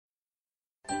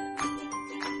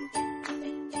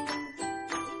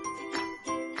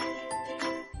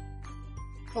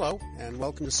Hello, and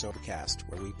welcome to Sobercast,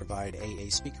 where we provide AA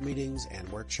speaker meetings and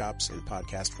workshops in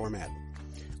podcast format.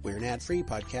 We're an ad-free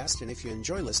podcast, and if you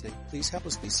enjoy listening, please help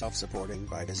us be self-supporting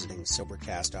by visiting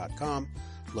Sobercast.com,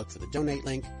 look for the donate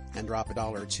link, and drop $1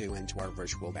 or $2 into our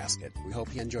virtual basket. We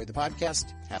hope you enjoy the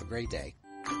podcast. Have a great day.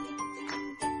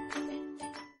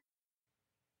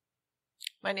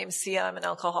 My name's Sia. I'm an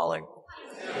alcoholic.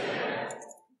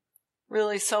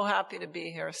 Really so happy to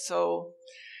be here. So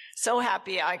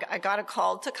happy. I got a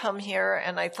call to come here,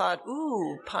 and I thought,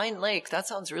 ooh, Pine Lake, that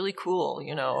sounds really cool,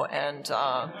 you know, and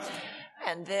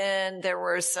then there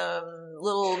were some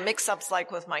little mix-ups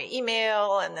like with my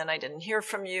email, and then I didn't hear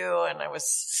from you, and I was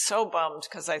so bummed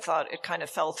because I thought it kind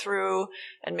of fell through,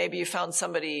 and maybe you found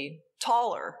somebody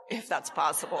taller, if that's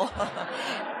possible.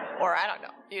 Or I don't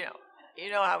know, you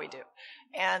know how we do.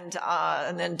 And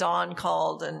then Dawn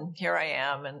called, and here I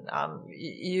am. And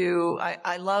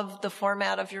I love the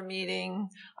format of your meeting.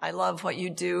 I love what you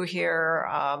do here.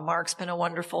 Mark's been a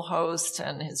wonderful host,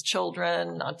 and his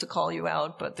children, not to call you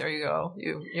out, but there you go.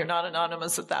 You're not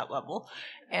anonymous at that level.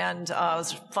 And it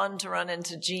was fun to run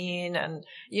into Jean. And,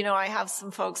 you know, I have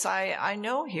some folks I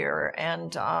know here,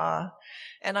 and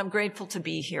I'm grateful to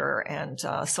be here. And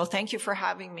so thank you for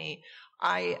having me.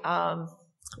 I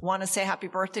want to say happy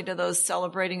birthday to those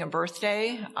celebrating a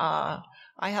birthday. I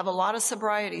have a lot of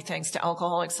sobriety thanks to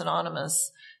Alcoholics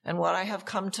Anonymous. And what I have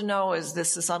come to know is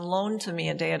this is on loan to me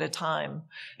a day at a time.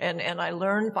 And I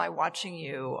learned by watching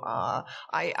you.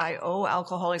 I owe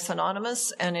Alcoholics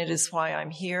Anonymous, and it is why I'm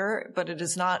here, but it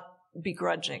is not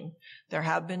begrudging. There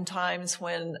have been times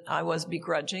when I was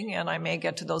begrudging, and I may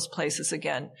get to those places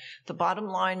again. The bottom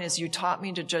line is you taught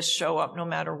me to just show up no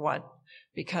matter what.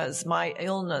 Because my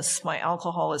illness, my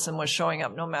alcoholism was showing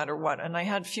up no matter what. And I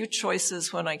had few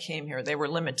choices when I came here. They were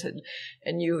limited.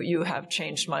 And you have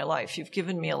changed my life. You've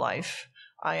given me a life.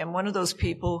 I am one of those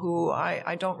people who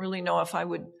I don't really know if I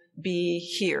would be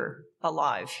here,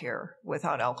 alive here,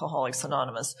 without Alcoholics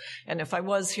Anonymous. And if I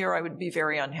was here, I would be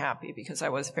very unhappy because I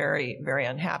was very, very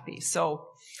unhappy. So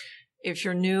if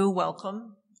you're new,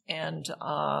 welcome. And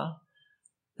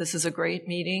this is a great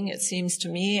meeting, it seems to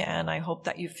me, and I hope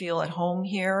that you feel at home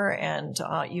here, and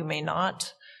you may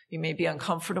not. You may be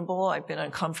uncomfortable. I've been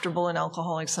uncomfortable in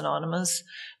Alcoholics Anonymous,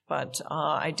 but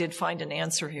I did find an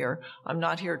answer here. I'm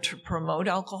not here to promote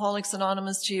Alcoholics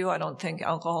Anonymous to you. I don't think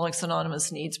Alcoholics Anonymous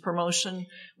needs promotion.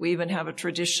 We even have a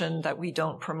tradition that we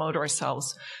don't promote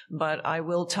ourselves. But I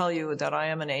will tell you that I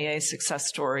am an AA success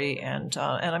story, and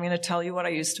I'm going to tell you what I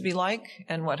used to be like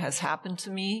and what has happened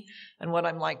to me and what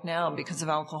I'm like now because of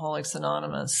Alcoholics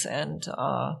Anonymous. And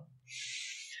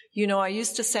you know, I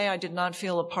used to say I did not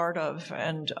feel a part of,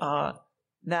 and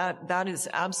that is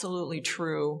absolutely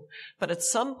true. But at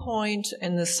some point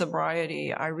in this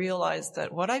sobriety, I realized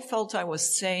that what I felt I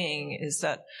was saying is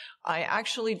that I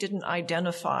actually didn't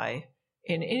identify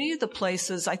in any of the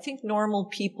places I think normal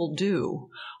people do.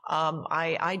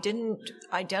 I didn't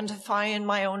identify in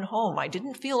my own home. I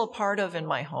didn't feel a part of in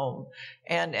my home.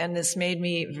 And this made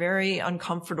me very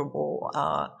uncomfortable.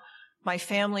 My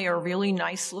family are really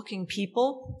nice-looking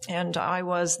people, and I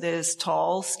was this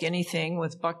tall, skinny thing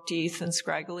with buck teeth and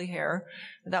scraggly hair.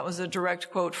 That was a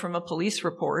direct quote from a police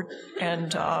report,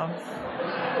 and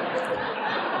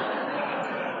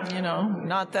you know,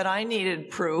 not that I needed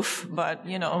proof, but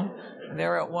you know,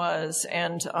 there it was,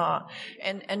 and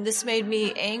this made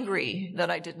me angry that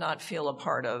I did not feel a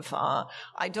part of.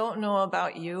 I don't know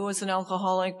about you as an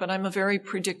alcoholic, but I'm a very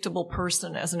predictable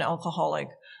person as an alcoholic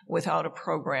without a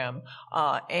program.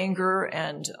 Anger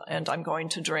and I'm going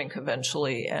to drink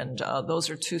eventually, and those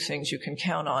are two things you can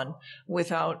count on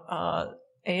without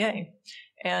AA.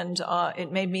 And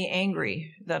it made me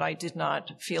angry that I did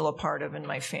not feel a part of in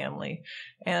my family.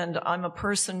 And I'm a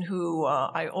person who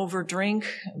I overdrink,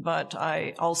 but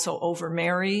I also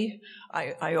overmarry.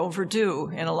 I overdo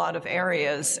in a lot of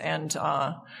areas. And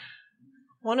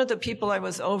one of the people I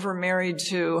was overmarried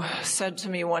to said to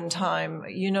me one time,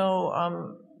 you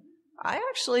know, I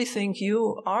actually think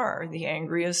you are the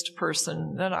angriest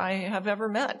person that I have ever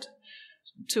met.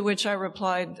 To which I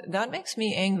replied, that makes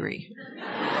me angry.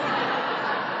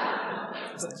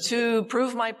 To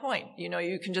prove my point, you know,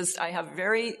 I have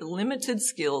very limited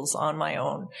skills on my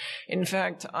own. In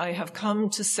fact, I have come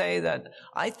to say that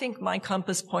I think my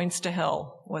compass points to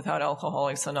hell without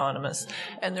Alcoholics Anonymous.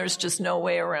 And there's just no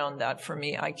way around that for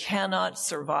me. I cannot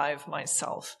survive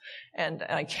myself, and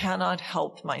I cannot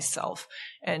help myself.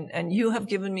 And you have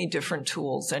given me different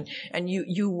tools, and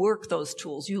you work those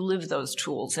tools, you live those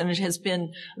tools. And it has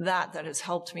been that has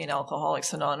helped me in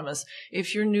Alcoholics Anonymous.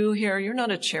 If you're new here, you're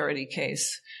not a charity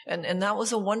case. And that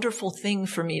was a wonderful thing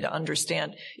for me to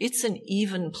understand. It's an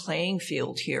even playing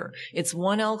field here. It's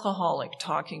one alcoholic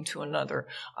talking to another.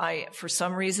 I, for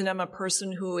some reason, am a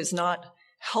person who is not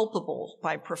helpable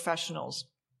by professionals.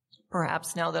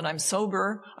 Perhaps now that I'm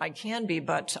sober, I can be,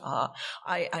 but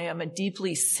I am a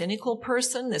deeply cynical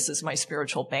person. This is my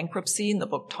spiritual bankruptcy, and the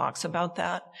book talks about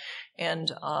that.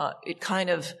 And it kind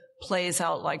of plays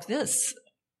out like this,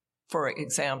 for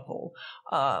example,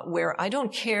 where I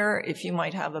don't care if you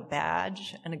might have a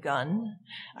badge and a gun.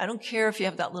 I don't care if you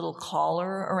have that little collar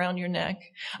around your neck.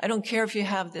 I don't care if you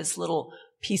have this little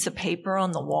piece of paper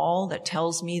on the wall that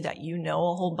tells me that you know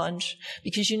a whole bunch,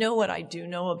 because you know what I do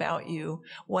know about you.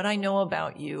 What I know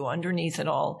about you underneath it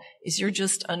all is you're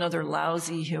just another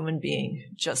lousy human being,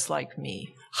 just like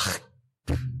me.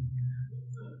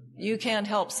 You can't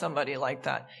help somebody like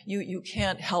that. You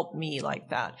can't help me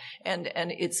like that. And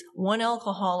it's one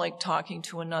alcoholic talking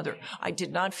to another. I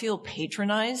did not feel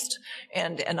patronized,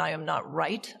 and I am not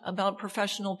right about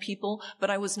professional people, but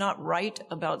I was not right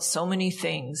about so many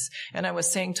things. And I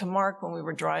was saying to Mark when we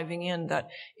were driving in that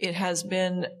it has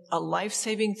been a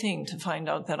life-saving thing to find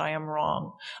out that I am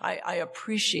wrong. I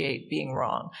appreciate being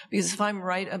wrong, because if I'm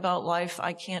right about life,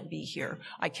 I can't be here.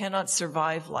 I cannot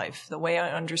survive life the way I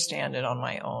understand it on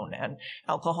my own. And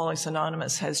Alcoholics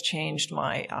Anonymous has changed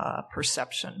my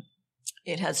perception.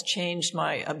 It has changed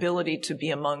my ability to be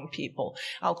among people.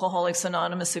 Alcoholics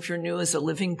Anonymous, if you're new, is a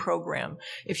living program.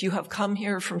 If you have come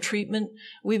here from treatment,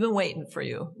 we've been waiting for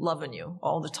you, loving you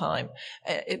all the time.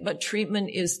 But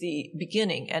treatment is the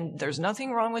beginning, and there's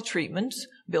nothing wrong with treatment.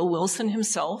 Bill Wilson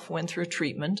himself went through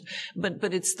treatment,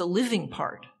 but it's the living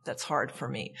part that's hard for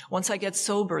me. Once I get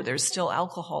sober, there's still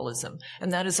alcoholism,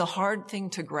 and that is a hard thing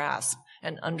to grasp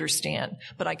and understand.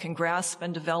 But I can grasp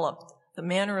and develop the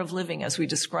manner of living as we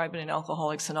describe it in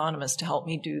Alcoholics Anonymous to help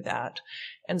me do that.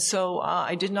 And so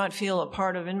I did not feel a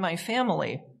part of in my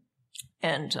family.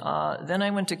 And then I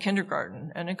went to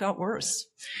kindergarten, and it got worse.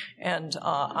 And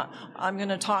I'm going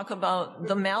to talk about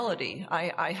the malady.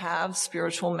 I have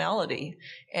spiritual malady.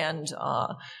 And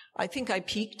I think I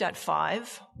peaked at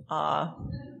 5.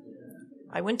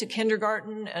 I went to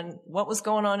kindergarten, and what was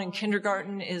going on in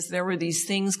kindergarten is there were these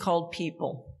things called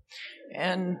people.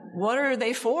 And what are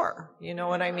they for? You know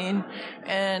what I mean?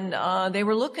 And they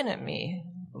were looking at me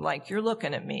like you're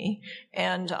looking at me.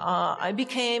 And I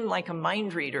became like a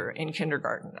mind reader in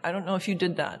kindergarten. I don't know if you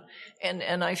did that.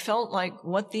 And I felt like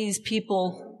what these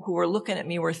people who were looking at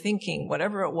me were thinking,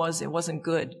 whatever it wasn't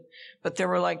good. But there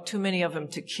were like too many of them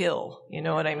to kill. You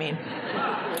know what I mean?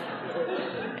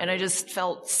 And I just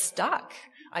felt stuck.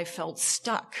 I felt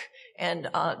stuck. And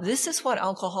this is what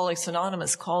Alcoholics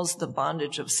Anonymous calls the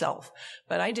bondage of self.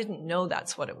 But I didn't know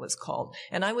that's what it was called.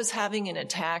 And I was having an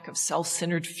attack of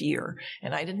self-centered fear,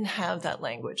 and I didn't have that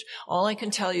language. All I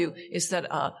can tell you is that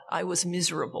I was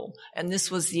miserable, and this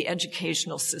was the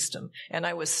educational system. And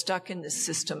I was stuck in this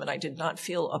system, and I did not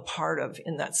feel a part of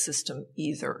in that system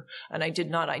either. And I did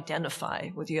not identify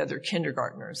with the other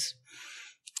kindergartners.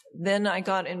 Then I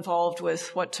got involved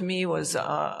with what to me was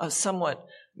a somewhat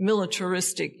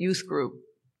militaristic youth group.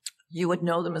 You would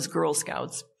know them as Girl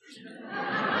Scouts.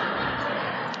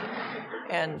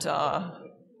 And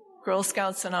Girl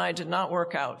Scouts and I did not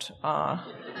work out.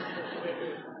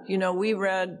 We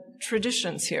read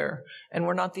traditions here, and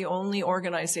we're not the only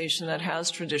organization that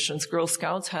has traditions. Girl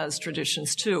Scouts has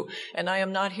traditions too. And I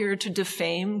am not here to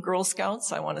defame Girl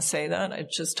Scouts. I want to say that. I'm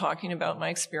just talking about my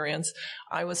experience.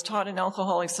 I was taught in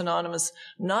Alcoholics Anonymous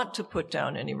not to put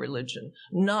down any religion,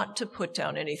 not to put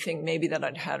down anything maybe that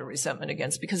I'd had a resentment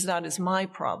against, because that is my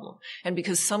problem. And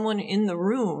because someone in the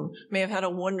room may have had a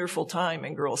wonderful time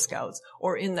in Girl Scouts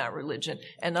or in that religion,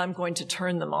 and I'm going to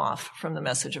turn them off from the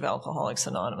message of Alcoholics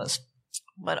Anonymous.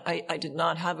 But I did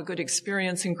not have a good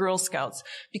experience in Girl Scouts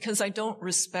because I don't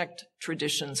respect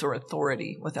traditions or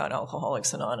authority without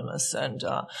Alcoholics Anonymous. And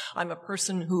I'm a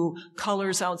person who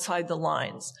colors outside the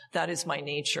lines. That is my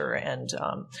nature. And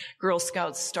Girl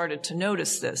Scouts started to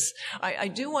notice this. I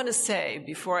do want to say,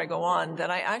 before I go on,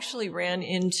 that I actually ran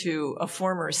into a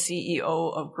former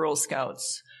CEO of Girl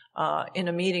Scouts in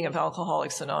a meeting of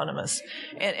Alcoholics Anonymous.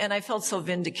 And I felt so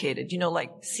vindicated.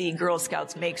 Like, see, Girl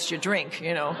Scouts makes you drink,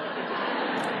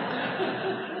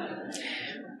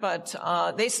 But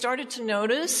they started to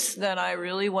notice that I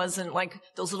really wasn't like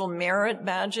those little merit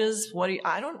badges.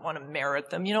 I don't want to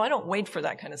merit them. I don't wait for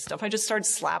that kind of stuff. I just started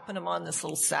slapping them on this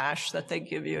little sash that they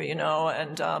give you,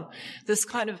 and this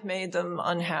kind of made them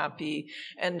unhappy.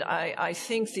 And I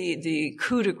think the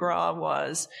coup de grace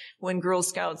was when Girl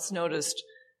Scouts noticed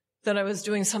that I was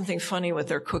doing something funny with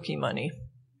their cookie money.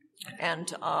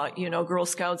 And, Girl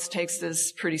Scouts takes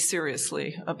this pretty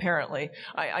seriously, apparently.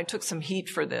 I took some heat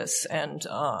for this, and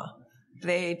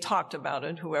they talked about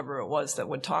it, whoever it was that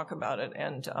would talk about it.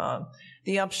 And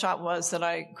the upshot was that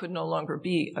I could no longer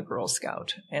be a Girl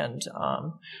Scout. And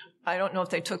I don't know if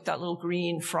they took that little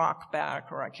green frock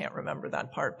back, or I can't remember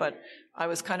that part, but I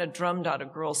was kind of drummed out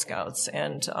of Girl Scouts.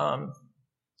 And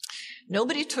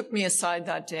nobody took me aside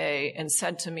that day and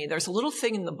said to me, there's a little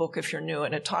thing in the book if you're new,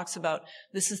 and it talks about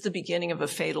this is the beginning of a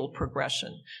fatal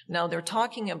progression. Now, they're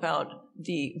talking about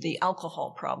the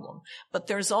alcohol problem, but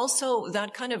there's also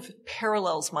that kind of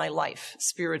parallels my life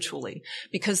spiritually,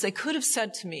 because they could have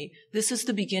said to me, this is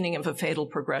the beginning of a fatal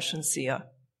progression, Sia.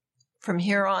 From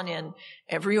here on in,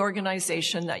 every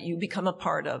organization that you become a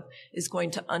part of is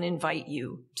going to uninvite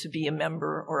you to be a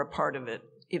member or a part of it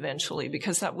eventually,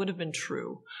 because that would have been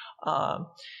true.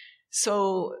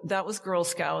 So that was Girl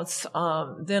Scouts.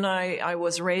 Then I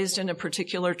was raised in a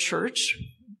particular church,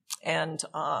 and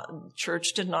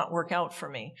church did not work out for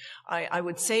me. I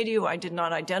would say to you, I did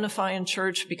not identify in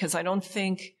church because I don't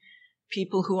think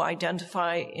people who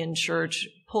identify in church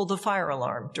pull the fire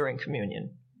alarm during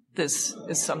communion. This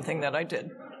is something that I did.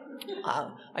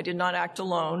 I did not act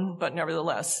alone, but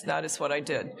nevertheless, that is what I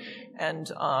did. And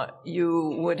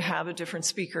you would have a different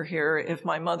speaker here if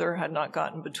my mother had not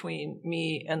gotten between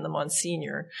me and the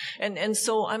Monsignor. And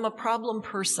so I'm a problem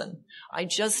person. I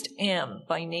just am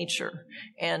by nature.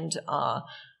 And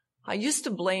I used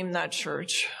to blame that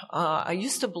church. I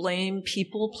used to blame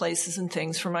people, places, and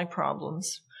things for my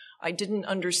problems. I didn't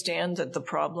understand that the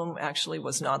problem actually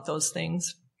was not those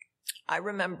things. I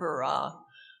remember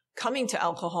coming to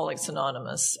Alcoholics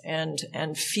Anonymous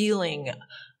and feeling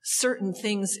certain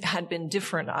things had been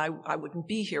different. I wouldn't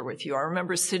be here with you. I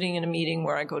remember sitting in a meeting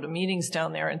where I go to meetings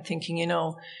down there and thinking,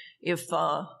 if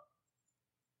I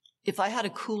had a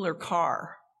cooler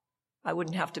car, I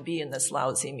wouldn't have to be in this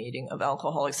lousy meeting of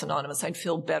Alcoholics Anonymous. I'd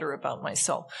feel better about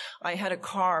myself. I had a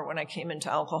car when I came into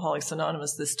Alcoholics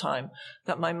Anonymous this time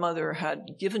that my mother had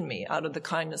given me out of the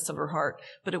kindness of her heart,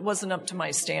 but it wasn't up to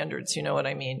my standards, you know what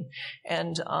I mean?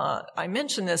 And I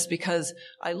mention this because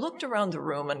I looked around the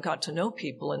room and got to know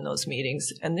people in those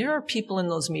meetings, and there are people in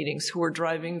those meetings who are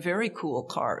driving very cool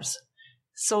cars.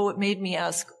 So it made me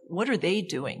ask, what are they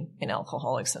doing in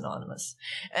Alcoholics Anonymous?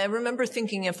 And I remember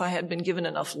thinking if I had been given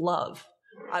enough love,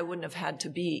 I wouldn't have had to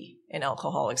be in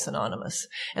Alcoholics Anonymous.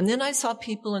 And then I saw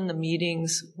people in the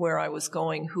meetings where I was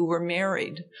going who were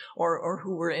married or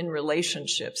who were in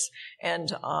relationships.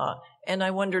 And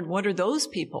I wondered, what are those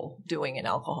people doing in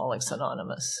Alcoholics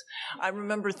Anonymous? I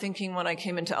remember thinking when I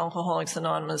came into Alcoholics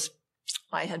Anonymous,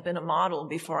 I had been a model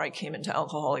before I came into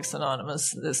Alcoholics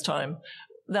Anonymous this time.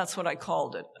 That's what I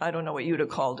called it. I don't know what you'd have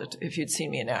called it if you'd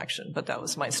seen me in action, but that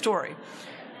was my story.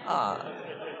 But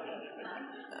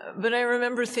I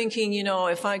remember thinking,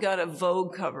 if I got a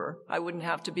Vogue cover, I wouldn't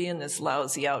have to be in this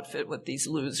lousy outfit with these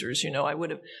losers. I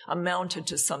would have amounted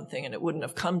to something, and it wouldn't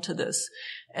have come to this.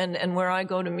 And where I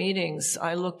go to meetings,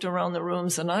 I looked around the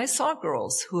rooms and I saw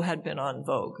girls who had been on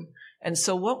Vogue. And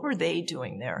so what were they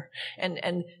doing there?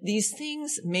 And these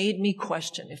things made me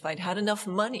question. If I'd had enough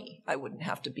money, I wouldn't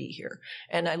have to be here.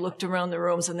 And I looked around the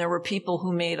rooms and there were people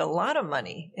who made a lot of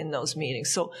money in those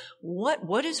meetings. So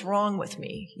what is wrong with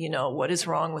me? What is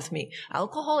wrong with me?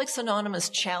 Alcoholics Anonymous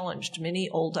challenged many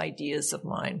old ideas of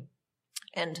mine.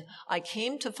 And I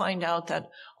came to find out that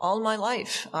all my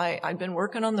life, I'd been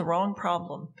working on the wrong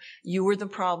problem. You were the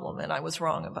problem, and I was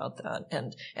wrong about that.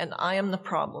 And I am the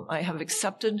problem. I have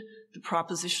accepted the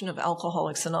proposition of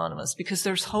Alcoholics Anonymous because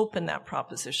there's hope in that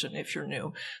proposition if you're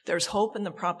new. There's hope in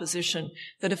the proposition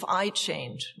that if I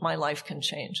change, my life can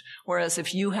change. Whereas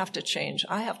if you have to change,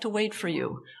 I have to wait for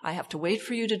you. I have to wait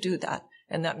for you to do that,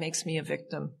 and that makes me a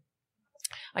victim.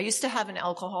 I used to have an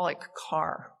alcoholic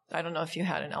car. I don't know if you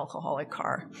had an alcoholic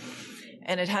car.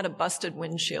 And it had a busted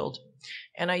windshield.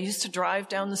 And I used to drive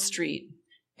down the street,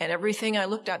 and everything I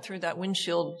looked at through that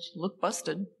windshield looked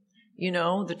busted.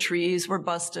 The trees were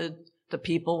busted, the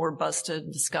people were busted,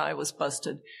 the sky was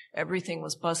busted, everything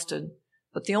was busted.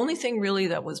 But the only thing really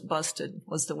that was busted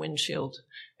was the windshield.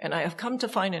 And I have come to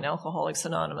find in Alcoholics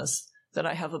Anonymous that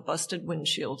I have a busted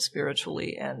windshield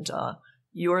spiritually, and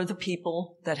you're the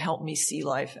people that help me see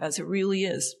life as it really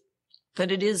is.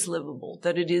 that it is livable,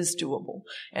 that it is doable.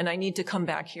 And I need to come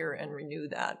back here and renew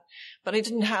that. But I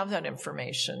didn't have that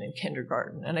information in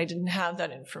kindergarten, and I didn't have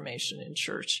that information in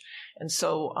church. And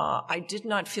so I did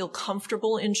not feel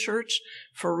comfortable in church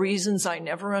for reasons I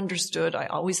never understood. I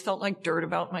always felt like dirt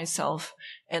about myself,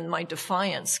 and my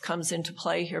defiance comes into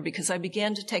play here because I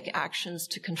began to take actions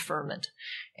to confirm it.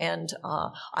 And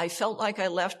I felt like I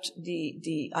left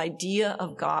the idea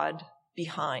of God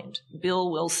behind.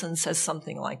 Bill Wilson says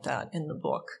something like that in the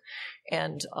book.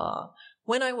 And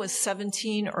when I was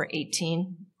 17 or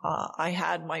 18, I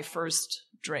had my first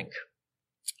drink.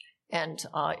 And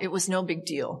it was no big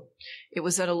deal. It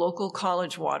was at a local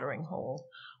college watering hole.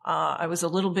 I was a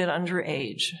little bit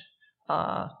underage.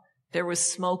 There was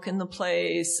smoke in the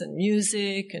place and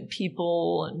music and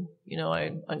people, and, you know,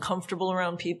 I'm uncomfortable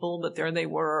around people, but there they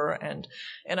were. And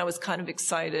I was kind of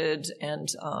excited.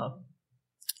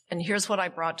 And here's what I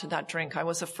brought to that drink. I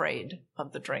was afraid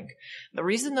of the drink. The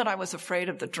reason that I was afraid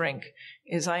of the drink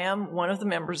is I am one of the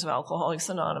members of Alcoholics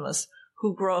Anonymous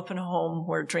who grew up in a home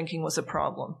where drinking was a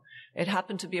problem. It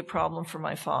happened to be a problem for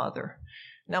my father.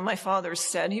 Now, my father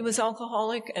said he was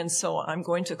alcoholic, and so I'm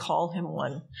going to call him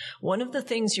one. One of the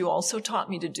things you also taught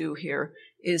me to do here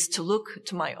is to look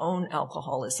to my own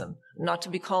alcoholism, not to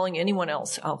be calling anyone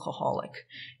else alcoholic.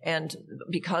 And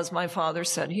because my father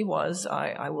said he was,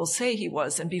 I will say he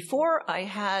was. And before I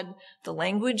had the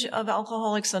language of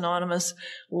Alcoholics Anonymous,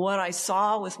 what I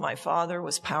saw with my father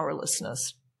was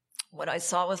powerlessness. What I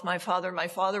saw with my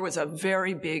father was a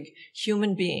very big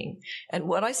human being. And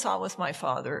what I saw with my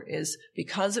father is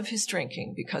because of his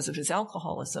drinking, because of his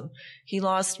alcoholism, he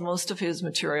lost most of his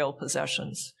material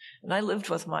possessions. And I lived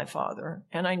with my father,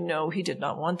 and I know he did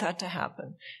not want that to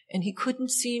happen. And he couldn't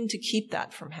seem to keep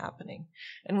that from happening.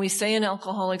 And we say in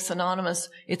Alcoholics Anonymous,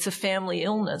 it's a family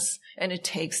illness, and it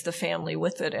takes the family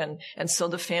with it. And so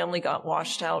the family got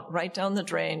washed out right down the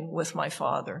drain with my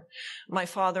father. My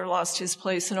father lost his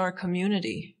place in our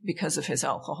community because of his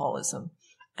alcoholism.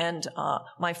 And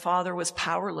my father was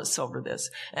powerless over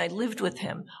this. And I lived with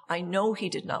him. I know he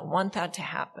did not want that to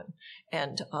happen.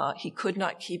 And he could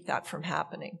not keep that from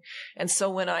happening. And so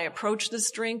when I approached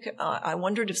this drink, I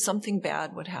wondered if something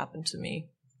bad would happen to me.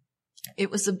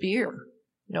 It was a beer.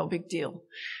 No big deal.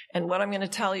 And what I'm going to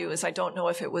tell you is I don't know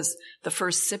if it was the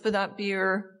first sip of that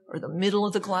beer or the middle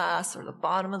of the glass or the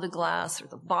bottom of the glass or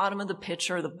the bottom of the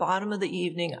pitcher or the bottom of the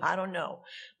evening. I don't know.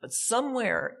 But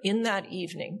somewhere in that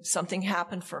evening, something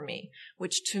happened for me,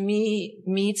 which to me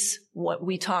meets what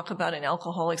we talk about in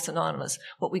Alcoholics Anonymous,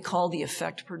 what we call the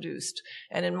effect produced.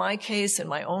 And in my case, in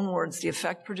my own words, the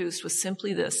effect produced was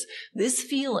simply this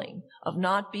feeling of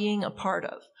not being a part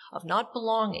of not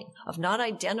belonging, of not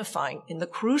identifying in the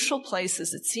crucial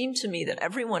places it seemed to me that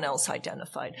everyone else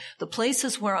identified, the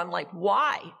places where I'm like,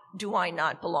 why do I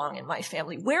not belong in my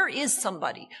family? Where is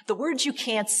somebody? The words you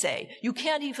can't say. You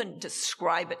can't even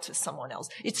describe it to someone else.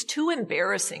 It's too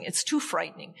embarrassing. It's too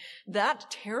frightening.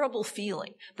 That terrible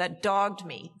feeling that dogged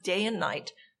me day and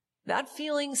night, that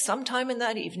feeling sometime in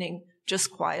that evening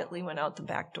just quietly went out the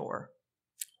back door.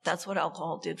 That's what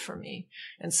alcohol did for me.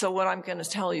 And so what I'm going to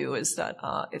tell you is that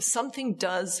if something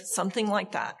does something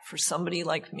like that for somebody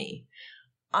like me,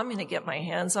 I'm going to get my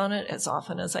hands on it as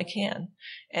often as I can.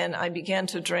 And I began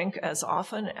to drink as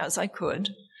often as I could.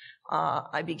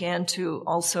 I began to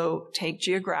also take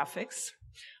geographics.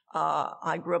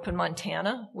 I grew up in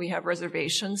Montana. We have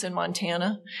reservations in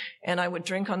Montana, and I would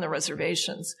drink on the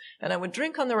reservations. And I would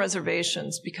drink on the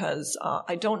reservations because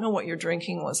I don't know what your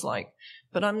drinking was like,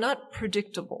 but I'm not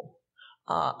predictable.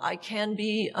 I can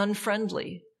be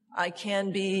unfriendly. I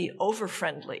can be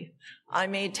over-friendly. I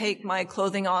may take my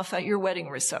clothing off at your wedding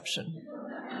reception.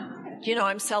 You know,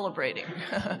 I'm celebrating.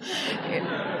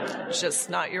 It's just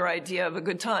not your idea of a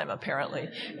good time, apparently.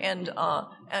 And I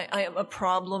am a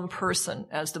problem person,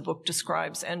 as the book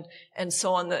describes. And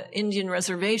so on the Indian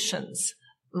reservations,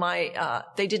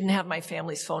 they didn't have my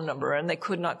family's phone number, and they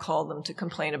could not call them to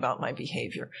complain about my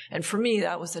behavior. And for me,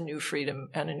 that was a new freedom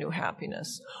and a new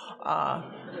happiness.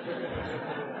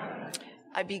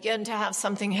 I began to have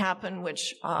something happen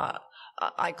which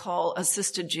I call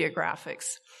assisted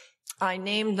geographics. I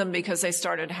named them because they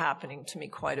started happening to me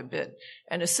quite a bit.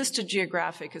 And assisted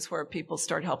geographic is where people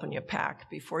start helping you pack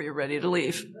before you're ready to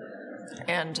leave.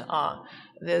 And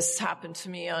this happened to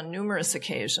me on numerous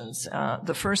occasions.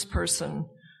 The first person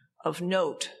of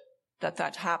note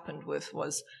that happened with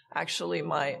was actually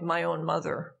my own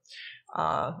mother.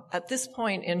 At this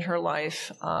point in her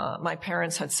life, my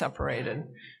parents had separated.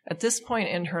 At this point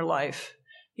in her life,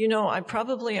 I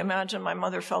probably imagine my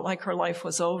mother felt like her life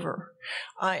was over.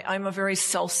 I'm a very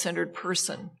self-centered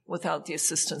person without the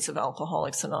assistance of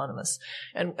Alcoholics Anonymous.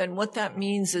 And what that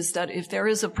means is that if there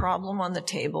is a problem on the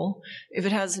table, if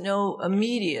it has no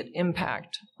immediate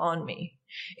impact on me,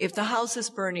 if the house is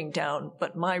burning down,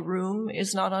 but my room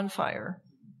is not on fire,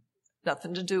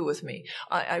 nothing to do with me.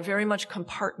 I very much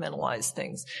compartmentalize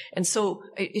things. And so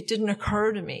it didn't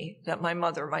occur to me that my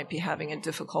mother might be having a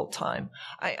difficult time.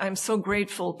 I'm so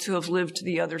grateful to have lived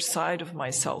the other side of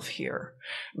myself here.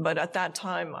 But at that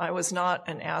time, I was not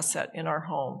an asset in our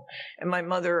home. And my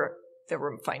mother, there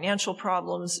were financial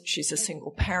problems. She's a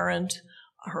single parent.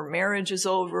 Her marriage is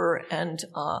over. And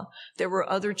there were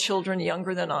other children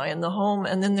younger than I in the home.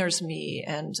 And then there's me.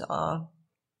 And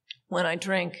when I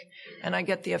drink and I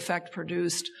get the effect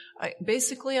produced, I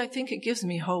think it gives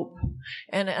me hope.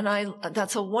 And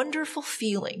that's a wonderful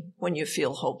feeling when you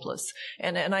feel hopeless.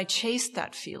 And I chased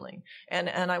that feeling.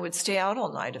 And I would stay out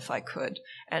all night if I could.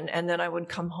 And then I would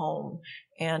come home.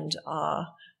 And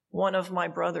one of my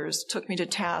brothers took me to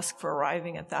task for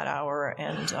arriving at that hour.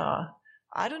 And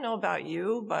I don't know about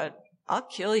you, but I'll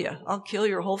kill you. I'll kill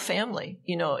your whole family,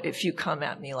 if you come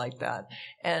at me like that.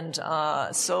 And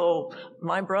so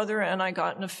my brother and I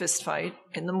got in a fist fight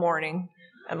in the morning,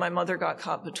 and my mother got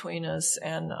caught between us.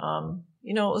 And,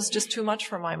 it was just too much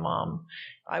for my mom.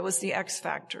 I was the X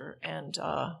factor, and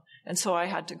so I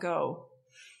had to go.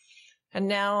 And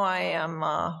now I am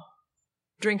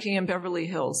drinking in Beverly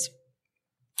Hills,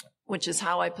 which is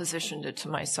how I positioned it to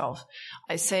myself.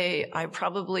 I say I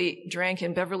probably drank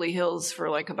in Beverly Hills for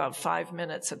like about 5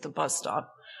 minutes at the bus stop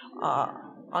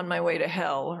on my way to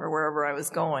hell or wherever I was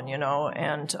going, and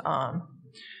I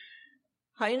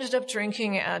ended up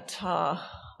drinking at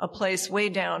a place way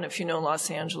down, if you know Los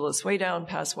Angeles, way down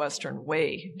past Western.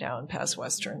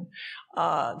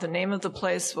 The name of the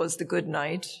place was The Good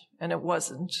Night, and it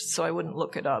wasn't, so I wouldn't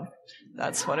look it up.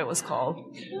 That's what it was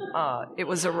called. It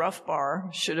was a rough bar.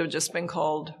 Should have just been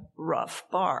called Rough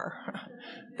Bar.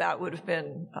 That would have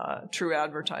been true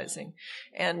advertising.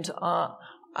 And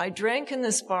I drank in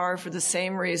this bar for the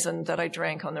same reason that I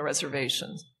drank on the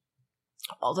reservations.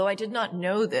 Although I did not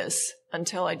know this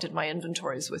until I did my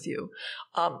inventories with you.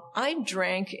 I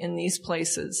drank in these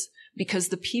places because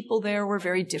the people there were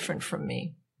very different from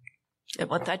me. And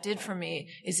what that did for me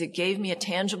is it gave me a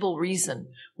tangible reason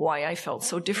why I felt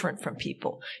so different from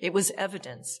people. It was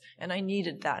evidence, and I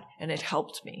needed that, and it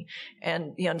helped me.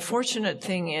 And the unfortunate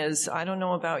thing is, I don't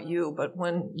know about you, but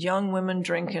when young women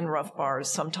drink in rough bars,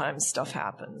 sometimes stuff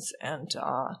happens. And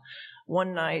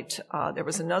one night, there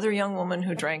was another young woman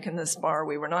who drank in this bar.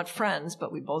 We were not friends,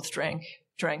 but we both drank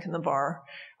in the bar.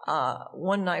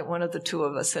 One night, one of the two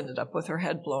of us ended up with her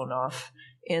head blown off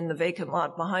in the vacant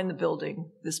lot behind the building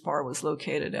this bar was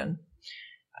located in.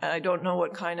 I don't know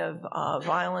what kind of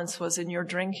violence was in your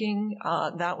drinking.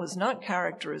 That was not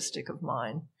characteristic of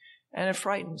mine, and it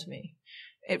frightened me.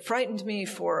 It frightened me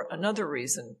for another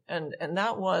reason, and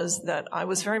that was that I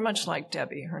was very much like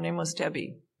Debbie. Her name was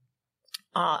Debbie.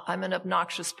 I'm an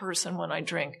obnoxious person when I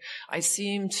drink. I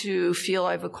seem to feel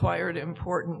I've acquired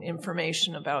important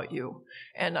information about you,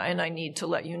 and I need to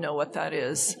let you know what that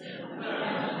is.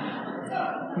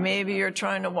 Maybe you're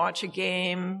trying to watch a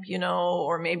game,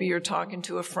 or maybe you're talking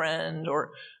to a friend,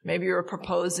 or maybe you're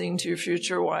proposing to your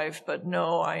future wife, but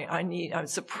no, I'm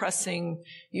suppressing,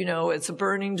 it's a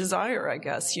burning desire, I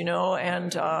guess,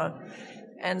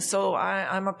 and so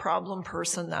I'm a problem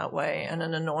person that way, and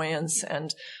an annoyance.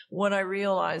 And what I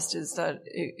realized is that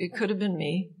it could have been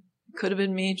me. It could have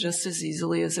been me just as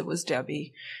easily as it was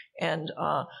Debbie. And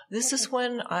this is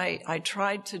when I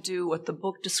tried to do what the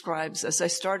book describes as I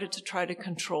started to try to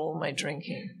control my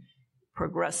drinking,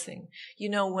 progressing.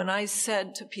 When I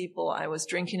said to people I was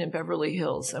drinking in Beverly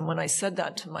Hills, and when I said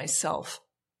that to myself,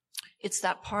 it's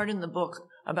that part in the book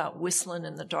about whistling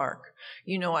in the dark.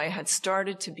 I had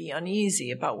started to be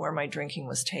uneasy about where my drinking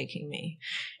was taking me.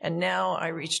 And now I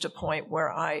reached a point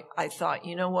where I thought,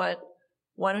 you know what?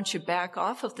 Why don't you back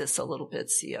off of this a little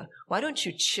bit, Sia? Why don't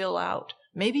you chill out?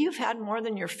 Maybe you've had more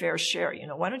than your fair share.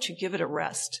 Why don't you give it a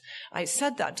rest? I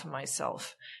said that to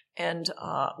myself. And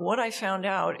what I found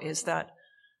out is that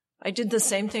I did the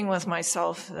same thing with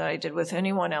myself that I did with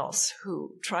anyone else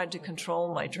who tried to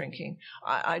control my drinking.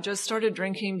 I just started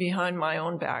drinking behind my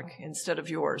own back instead of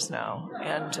yours now.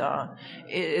 And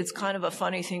it's kind of a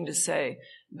funny thing to say,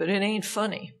 but it ain't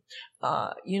funny.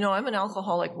 I'm an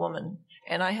alcoholic woman.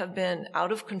 And I have been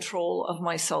out of control of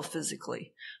myself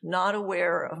physically, not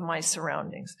aware of my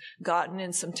surroundings, gotten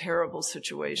in some terrible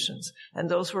situations, and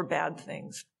those were bad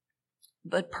things.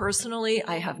 But personally,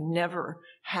 I have never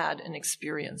had an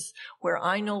experience where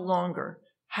I no longer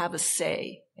have a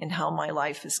say in how my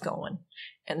life is going.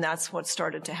 And that's what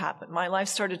started to happen. My life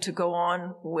started to go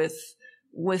on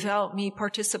without me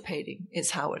participating,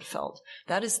 is how it felt.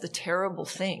 That is the terrible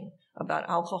thing about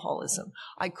alcoholism.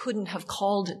 I couldn't have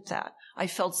called it that. I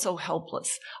felt so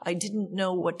helpless. I didn't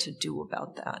know what to do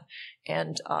about that.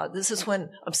 And this is when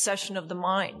obsession of the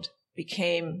mind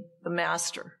became the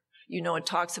master. You know, it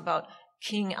talks about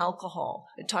king alcohol.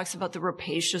 It talks about the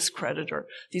rapacious creditor.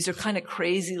 These are kind of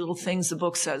crazy little things the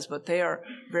book says, but they are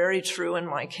very true in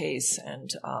my case. And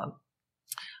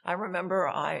I remember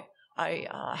I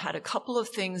had a couple of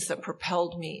things that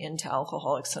propelled me into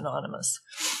Alcoholics Anonymous.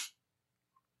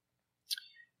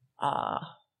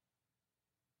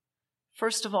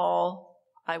 First of all,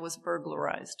 I was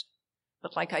burglarized,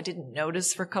 but like I didn't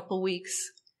notice for a couple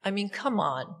weeks. I mean, come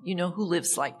on, you know, who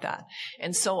lives like that?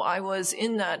 And so I was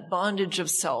in that bondage of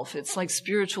self. It's like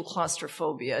spiritual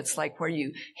claustrophobia. It's like where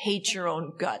you hate your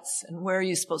own guts, and where are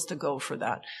you supposed to go for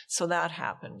that? So that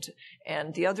happened.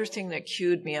 And the other thing that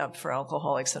queued me up for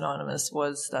Alcoholics Anonymous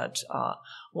was that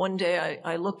one day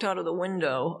I looked out of the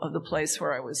window of the place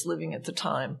where I was living at the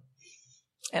time,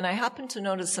 and I happened to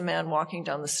notice a man walking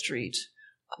down the street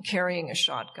carrying a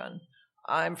shotgun.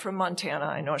 I'm from Montana.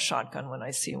 I know a shotgun when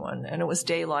I see one. And it was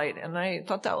daylight, and I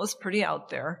thought that was pretty out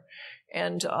there.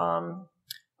 And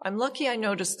I'm lucky I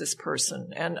noticed this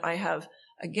person, and I have,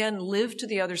 again, lived to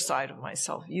the other side of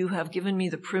myself. You have given me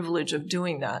the privilege of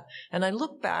doing that. And I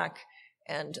look back,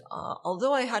 and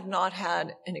although I had not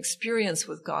had an experience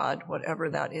with God, whatever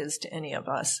that is to any of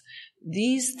us,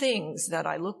 these things that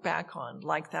I look back on,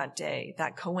 like that day,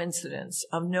 that coincidence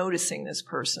of noticing this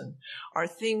person, are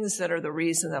things that are the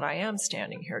reason that I am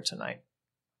standing here tonight.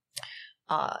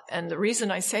 And the reason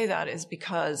I say that is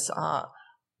because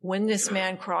when this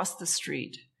man crossed the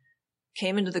street,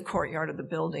 came into the courtyard of the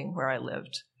building where I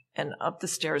lived, and up the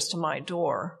stairs to my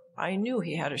door, I knew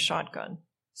he had a shotgun,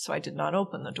 so I did not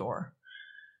open the door.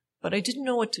 But I didn't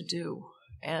know what to do.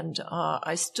 And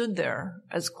I stood there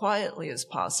as quietly as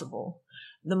possible,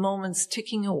 the moments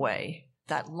ticking away,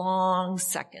 that long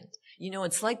second. You know,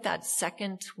 it's like that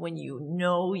second when you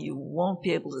know you won't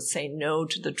be able to say no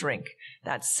to the drink.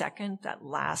 That second that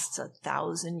lasts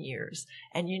 1,000 years.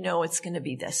 And you know it's going to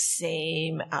be the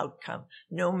same outcome,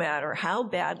 no matter how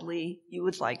badly you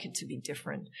would like it to be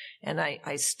different. And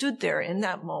I stood there in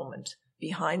that moment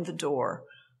behind the door,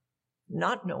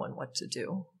 not knowing what to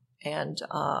do. And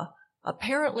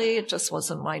apparently it just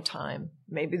wasn't my time.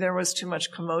 Maybe there was too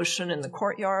much commotion in the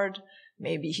courtyard.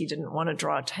 Maybe he didn't want to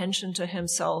draw attention to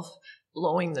himself,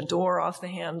 blowing the door off the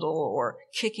handle or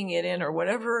kicking it in or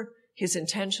whatever his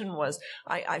intention was.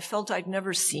 I felt I'd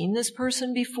never seen this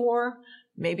person before.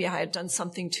 Maybe I had done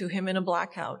something to him in a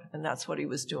blackout, and that's what he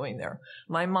was doing there.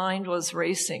 My mind was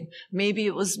racing. Maybe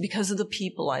it was because of the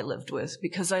people I lived with,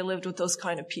 because I lived with those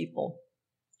kind of people.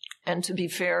 And to be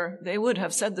fair, they would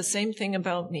have said the same thing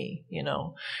about me, you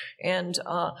know. And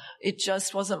it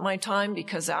just wasn't my time,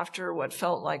 because after what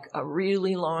felt like a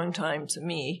really long time to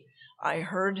me, I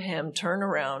heard him turn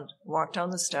around, walk down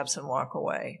the steps, and walk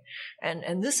away.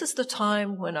 And this is the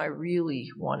time when I really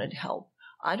wanted help.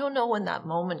 I don't know when that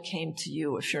moment came to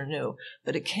you, if you're new,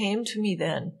 but it came to me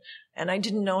then. And I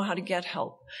didn't know how to get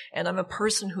help. And I'm a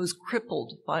person who's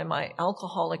crippled by my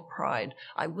alcoholic pride.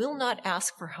 I will not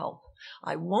ask for help.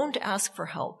 I won't ask for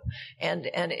help. And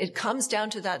it comes down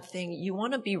to that thing, you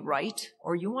want to be right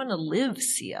or you want to live,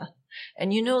 Sia.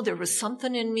 And you know, there was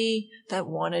something in me that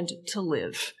wanted to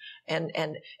live. And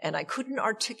I couldn't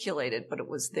articulate it, but it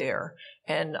was there.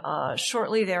 And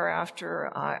shortly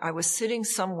thereafter, I was sitting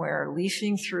somewhere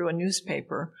leafing through a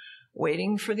newspaper,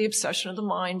 waiting for the obsession of the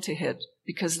mind to hit,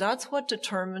 because that's what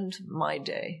determined my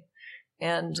day.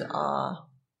 And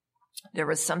there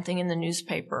was something in the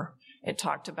newspaper. It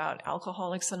talked about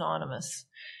Alcoholics Anonymous,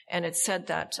 and it said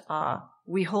that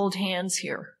we hold hands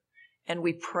here, and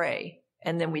we pray,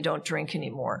 and then we don't drink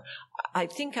anymore. I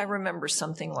think I remember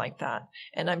something like that.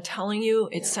 And I'm telling you,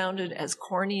 it sounded as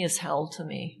corny as hell to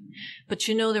me. But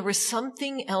you know, there was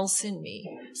something else in me,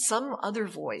 some other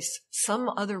voice, some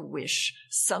other wish,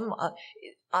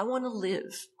 I want to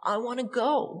live. I want to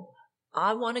go.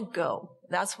 I want to go.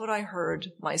 That's what I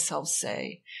heard myself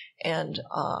say. And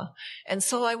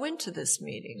so I went to this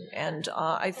meeting, and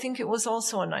I think it was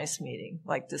also a nice meeting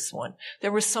like this one.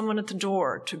 There was someone at the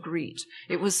door to greet.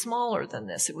 It was smaller than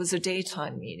this. It was a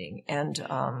daytime meeting. And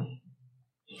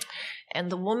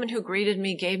the woman who greeted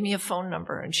me gave me a phone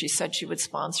number, and she said she would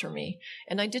sponsor me.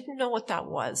 And I didn't know what that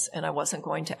was, and I wasn't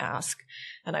going to ask.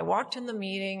 And I walked in the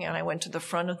meeting, and I went to the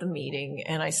front of the meeting,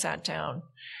 and I sat down.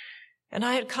 And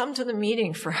I had come to the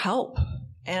meeting for help.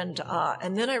 And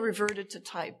then I reverted to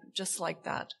type, just like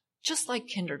that. just like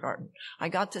kindergarten. I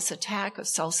got this attack of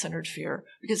self-centered fear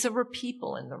because there were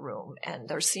people in the room and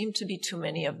there seemed to be too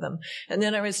many of them. And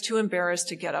then I was too embarrassed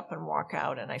to get up and walk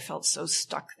out, and I felt so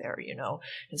stuck there,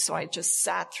 And so I just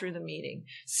sat through the meeting,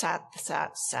 sat.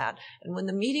 And when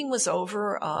the meeting was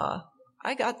over,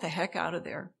 I got the heck out of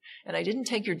there. And I didn't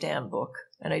take your damn book,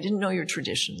 and I didn't know your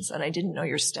traditions, and I didn't know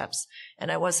your steps,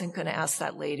 and I wasn't going to ask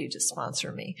that lady to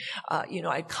sponsor me.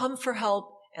 I'd come for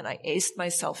help, and I aced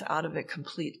myself out of it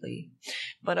completely.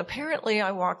 But apparently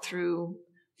I walked through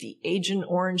the Agent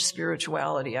Orange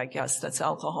spirituality, I guess. That's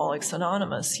Alcoholics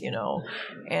Anonymous,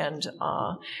 And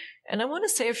I want to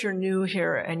say, if you're new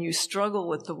here and you struggle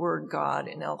with the word God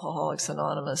in Alcoholics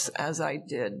Anonymous, as I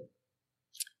did,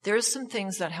 there's some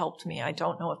things that helped me. I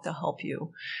don't know if they'll help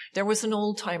you. There was an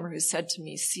old timer who said to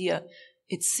me, Sia,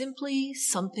 it's simply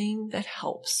something that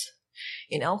helps.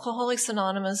 In Alcoholics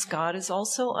Anonymous, God is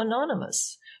also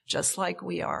anonymous, just like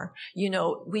we are.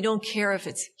 We don't care if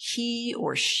it's he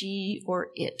or she or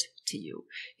it to you.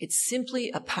 It's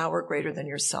simply a power greater than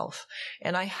yourself.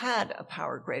 And I had a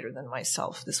power greater than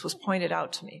myself. This was pointed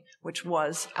out to me, which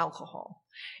was alcohol.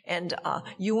 And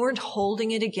you weren't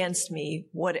holding it against me,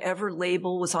 whatever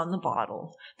label was on the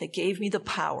bottle that gave me the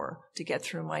power to get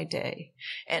through my day.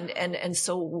 And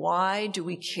so why do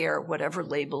we care whatever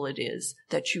label it is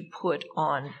that you put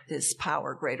on this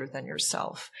power greater than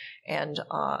yourself? And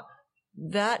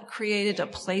that created a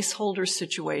placeholder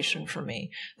situation for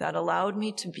me that allowed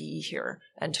me to be here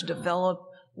and to develop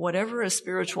whatever a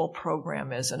spiritual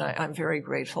program is. And I'm very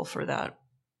grateful for that.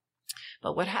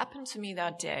 But what happened to me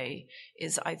that day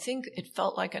is, I think it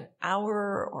felt like an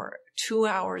hour or 2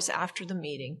 hours after the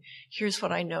meeting. Here's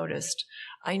what I noticed.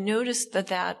 I noticed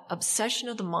that obsession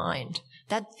of the mind,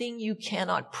 that thing you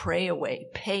cannot pray away,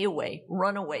 pay away,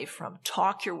 run away from,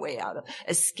 talk your way out of,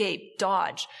 escape,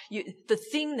 dodge, the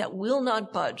thing that will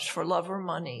not budge for love or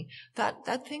money,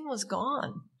 that thing was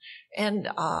gone. And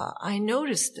I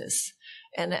noticed this.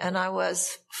 And I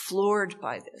was floored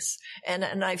by this.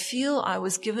 And I feel I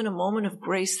was given a moment of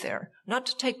grace there, not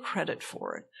to take credit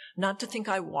for it, not to think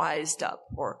I wised up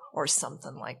or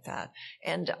something like that.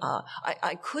 And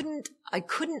I couldn't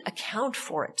account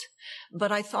for it.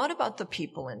 But I thought about the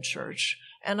people in church,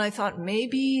 and I thought,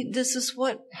 maybe this is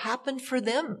what happened for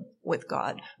them with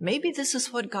God. Maybe this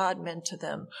is what God meant to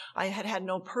them. I had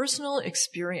no personal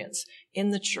experience in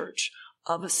the church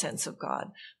of a sense of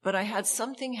God. But I had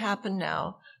something happen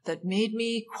now that made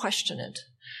me question it.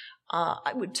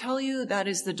 I would tell you that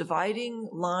is the dividing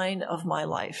line of my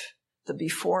life, the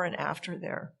before and after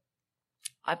there.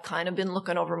 I've kind of been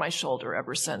looking over my shoulder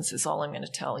ever since, is all I'm going to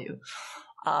tell you.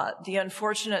 The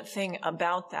unfortunate thing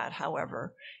about that,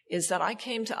 however, is that I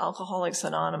came to Alcoholics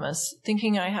Anonymous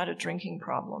thinking I had a drinking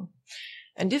problem.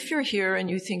 And if you're here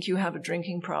and you think you have a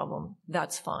drinking problem,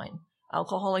 that's fine.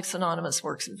 Alcoholics Anonymous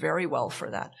works very well for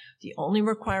that. The only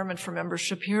requirement for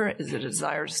membership here is a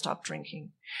desire to stop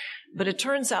drinking. But it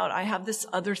turns out I have this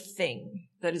other thing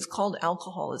that is called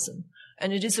alcoholism,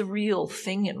 and it is a real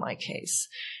thing in my case.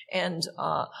 And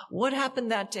what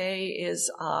happened that day is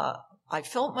I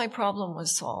felt my problem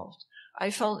was solved.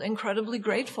 I felt incredibly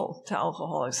grateful to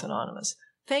Alcoholics Anonymous.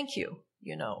 Thank you.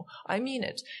 I mean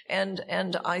it.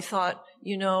 And I thought,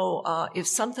 if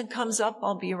something comes up,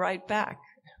 I'll be right back.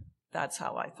 That's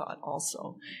how I thought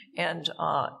also. And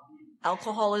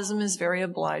alcoholism is very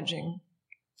obliging,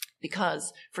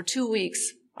 because for 2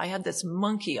 weeks, I had this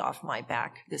monkey off my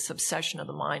back, this obsession of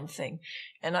the mind thing.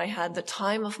 And I had the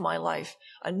time of my life,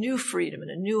 a new freedom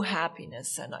and a new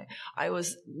happiness. And I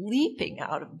was leaping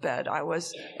out of bed.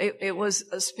 It was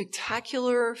a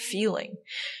spectacular feeling.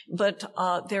 But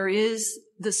there is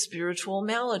the spiritual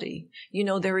malady.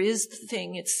 There is the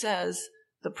thing, it says,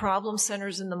 the problem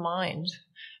centers in the mind.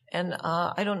 And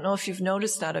I don't know if you've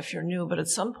noticed that if you're new, but at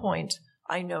some point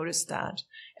I noticed that.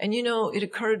 And it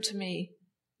occurred to me,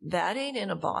 that ain't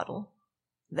in a bottle.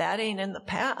 That ain't in the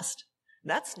past.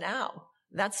 That's now.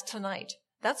 That's tonight.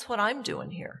 That's what I'm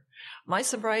doing here. My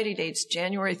sobriety date's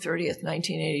January 30th,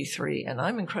 1983, and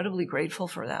I'm incredibly grateful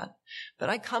for that. But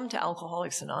I come to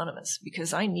Alcoholics Anonymous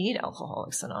because I need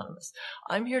Alcoholics Anonymous.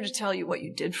 I'm here to tell you what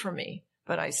you did for me,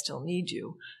 but I still need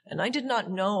you. And I did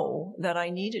not know that I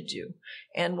needed you.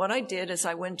 And what I did is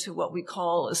I went to what we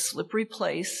call a slippery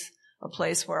place, a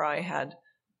place where I had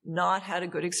not had a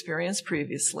good experience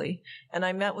previously. And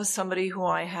I met with somebody who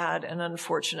I had an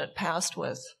unfortunate past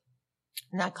with.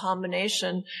 And that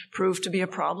combination proved to be a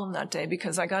problem that day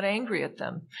because I got angry at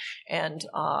them. And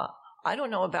I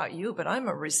don't know about you, but I'm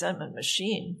a resentment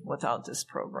machine without this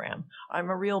program.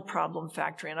 I'm a real problem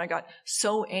factory. And I got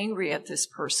so angry at this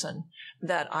person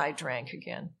that I drank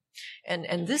again.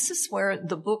 And this is where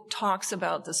the book talks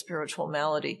about the spiritual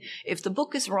malady. If the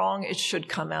book is wrong, it should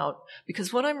come out,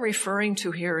 because what I'm referring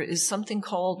to here is something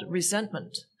called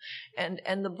resentment.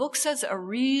 And the book says a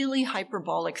really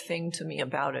hyperbolic thing to me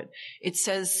about it. It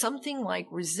says something like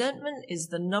resentment is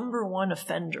the number one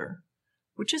offender,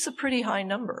 which is a pretty high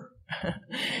number.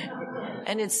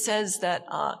 And it says that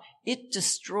it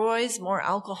destroys more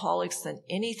alcoholics than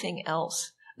anything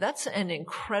else. That's an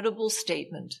incredible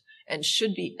statement and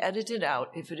should be edited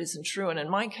out if it isn't true. And in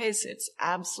my case, it's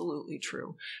absolutely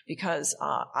true, because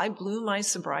I blew my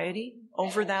sobriety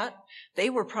over that. They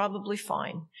were probably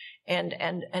fine. And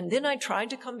then I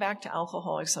tried to come back to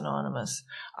Alcoholics Anonymous.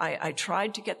 I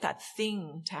tried to get that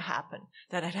thing to happen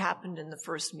that had happened in the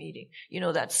first meeting,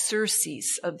 that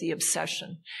surcease of the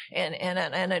obsession. And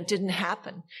it didn't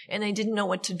happen. And I didn't know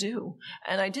what to do.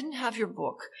 And I didn't have your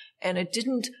book. And it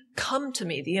didn't come to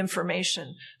me, the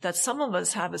information that some of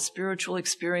us have a spiritual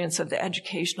experience of the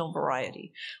educational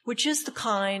variety, which is the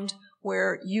kind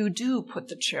where you do put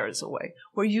the chairs away,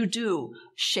 where you do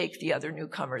shake the other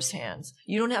newcomers' hands.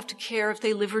 You don't have to care if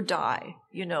they live or die.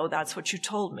 That's what you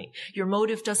told me. Your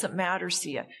motive doesn't matter,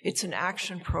 Sia. It's an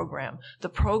action program. The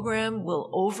program will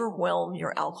overwhelm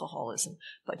your alcoholism,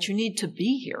 but you need to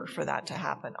be here for that to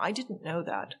happen. I didn't know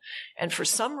that. And for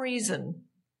some reason,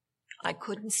 I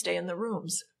couldn't stay in the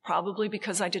rooms, probably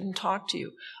because I didn't talk to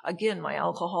you. Again, my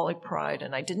alcoholic pride,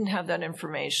 and I didn't have that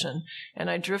information,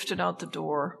 and I drifted out the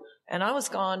door. And I was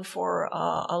gone for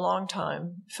a long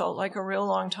time. Felt like a real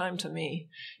long time to me.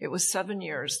 It was 7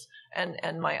 years.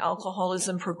 And my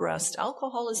alcoholism progressed.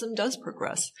 Alcoholism does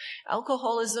progress.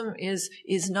 Alcoholism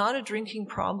is not a drinking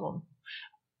problem.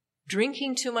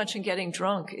 Drinking too much and getting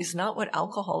drunk is not what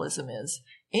alcoholism is.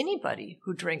 Anybody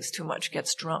who drinks too much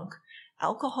gets drunk.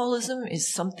 Alcoholism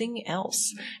is something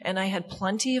else. And I had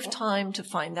plenty of time to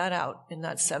find that out in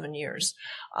that 7 years.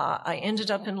 I ended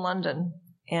up in London.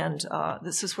 And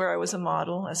this is where I was a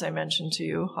model, as I mentioned to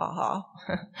you,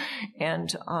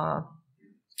 and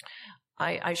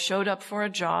I showed up for a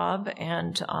job,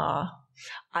 and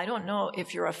I don't know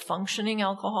if you're a functioning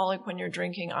alcoholic when you're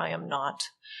drinking. I am not.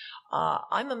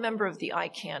 I'm a member of the I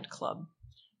Can't Club.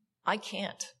 I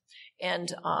can't.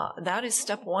 And that is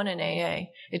step 1 in AA.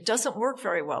 It doesn't work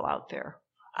very well out there.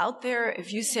 Out there,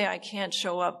 if you say I can't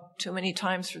show up too many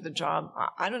times for the job,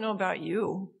 I don't know about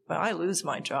you, but I lose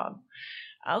my job.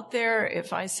 Out there,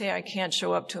 if I say I can't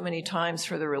show up too many times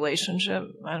for the relationship,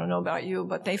 I don't know about you,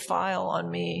 but they file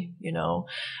on me,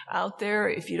 Out there,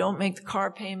 if you don't make the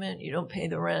car payment, you don't pay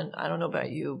the rent. I don't know about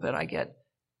you, but I get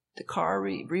the car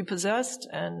repossessed,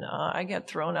 and I get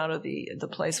thrown out of the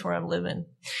place where I'm living.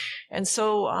 And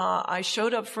so I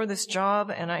showed up for this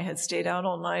job, and I had stayed out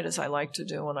all night, as I like to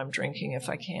do when I'm drinking if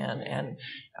I can, and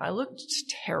I looked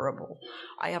terrible.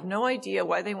 I have no idea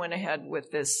why they went ahead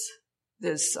with this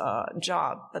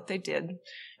job, but they did.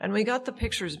 And we got the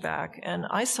pictures back, and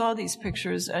I saw these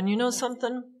pictures, and you know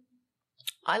something?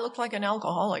 I looked like an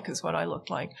alcoholic is what I looked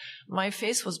like. My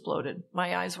face was bloated.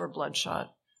 My eyes were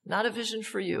bloodshot. Not a vision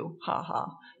for you,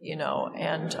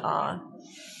 and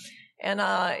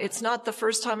it's not the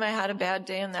first time I had a bad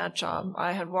day in that job.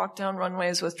 I had walked down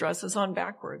runways with dresses on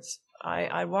backwards.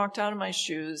 I walked out of my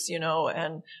shoes,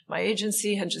 and my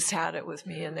agency had just had it with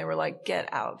me, and they were like,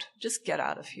 get out, just get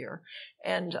out of here.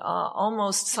 And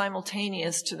almost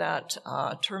simultaneous to that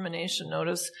termination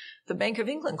notice, the Bank of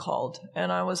England called,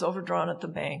 and I was overdrawn at the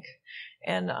bank.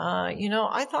 And,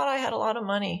 I thought I had a lot of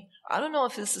money. I don't know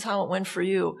if this is how it went for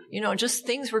you. Just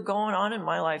things were going on in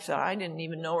my life that I didn't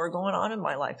even know were going on in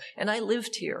my life. And I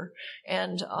lived here.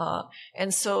 And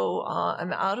so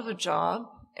I'm out of a job,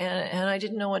 and I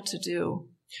didn't know what to do.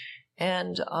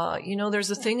 And,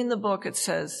 there's a thing in the book. It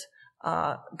says,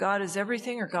 God is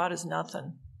everything or God is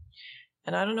nothing.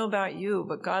 And I don't know about you,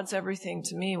 but God's everything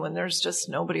to me when there's just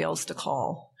nobody else to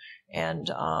call.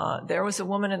 And there was a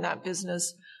woman in that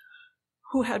business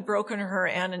who had broken her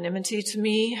anonymity to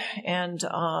me, and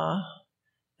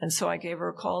so I gave her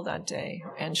a call that day,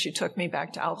 and she took me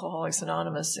back to Alcoholics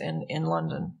Anonymous in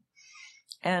London.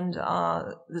 And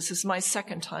this is my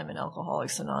second time in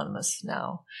Alcoholics Anonymous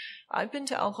now. I've been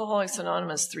to Alcoholics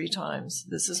Anonymous 3 times.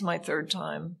 This is my 3rd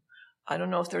time. I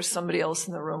don't know if there's somebody else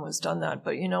in the room who's done that,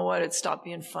 but you know what? It stopped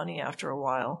being funny after a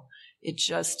while. It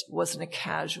just wasn't a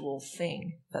casual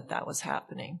thing that was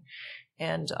happening.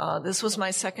 And this was my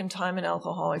 2nd time in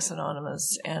Alcoholics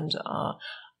Anonymous, and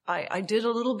I did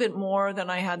a little bit more than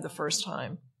I had the first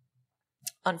time.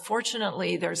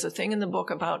 Unfortunately, there's a thing in the book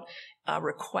about a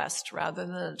request rather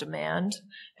than a demand,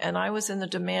 and I was in the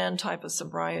demand type of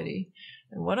sobriety.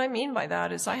 And what I mean by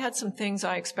that is I had some things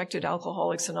I expected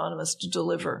Alcoholics Anonymous to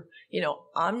deliver.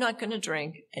 I'm not going to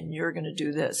drink and you're going to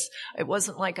do this. It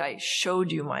wasn't like I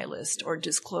showed you my list or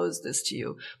disclosed this to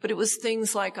you, but it was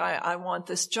things like I want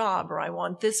this job, or I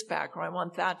want this back, or I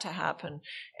want that to happen.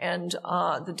 And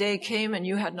the day came and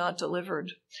you had not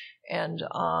delivered. And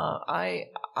I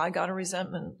got a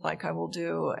resentment, like I will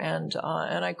do, and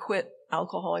I quit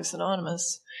Alcoholics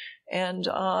Anonymous. And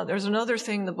there's another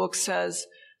thing the book says: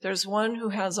 there's one who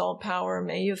has all power.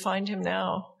 May you find him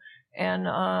now. And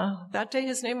that day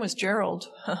his name was Gerald.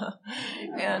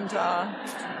 And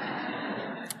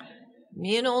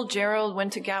me and old Gerald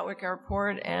went to Gatwick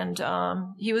Airport, and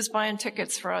he was buying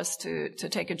tickets for us to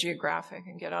take a geographic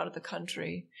and get out of the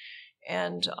country.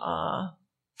 And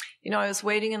I was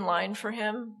waiting in line for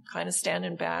him, kind of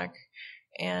standing back.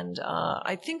 And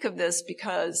I think of this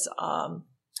because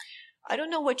I don't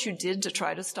know what you did to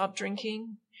try to stop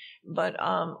drinking, but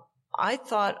I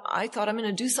thought I'm going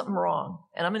to do something wrong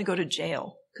and I'm going to go to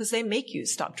jail, because they make you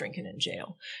stop drinking in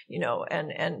jail,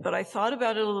 but I thought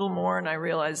about it a little more, and I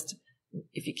realized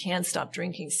if you can't stop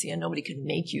drinking, and nobody can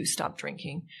make you stop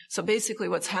drinking. So basically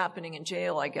what's happening in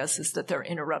jail, I guess, is that they're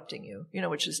interrupting you,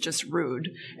 which is just rude.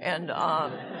 And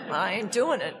I ain't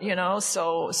doing it,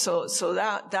 so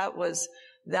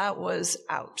that was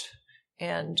out.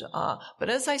 And but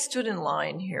as I stood in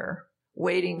line here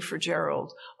waiting for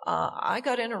Gerald, I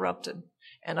got interrupted.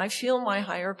 And I feel my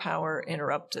higher power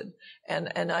interrupted.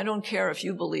 And I don't care if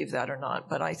you believe that or not,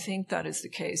 but I think that is the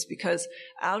case, because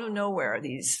out of nowhere,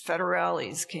 these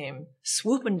federales came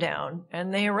swooping down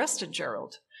and they arrested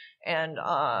Gerald. And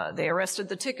they arrested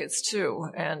the tickets too.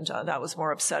 And that was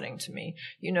more upsetting to me.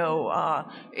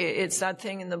 It's that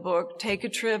thing in the book: take a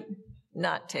trip,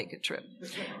 not take a trip.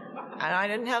 And I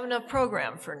didn't have enough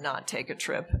program for not take a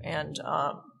trip. And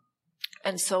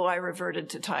so I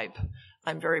reverted to type.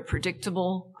 I'm very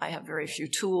predictable. I have very few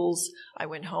tools. I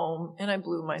went home and I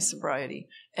blew my sobriety.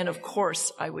 And of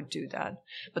course I would do that.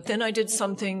 But then I did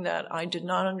something that I did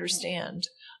not understand.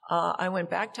 I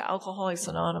went back to Alcoholics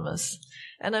Anonymous,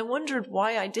 and I wondered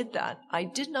why I did that. I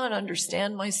did not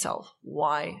understand myself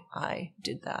why I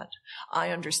did that.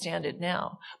 I understand it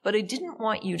now, but I didn't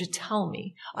want you to tell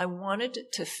me. I wanted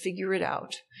to figure it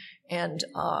out. And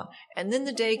then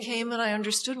the day came and I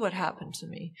understood what happened to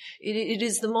me. It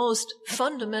is the most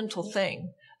fundamental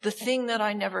thing, the thing that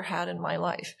I never had in my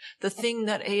life, the thing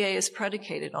that AA is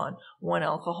predicated on: one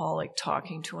alcoholic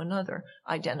talking to another,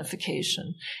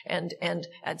 identification. And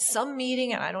at some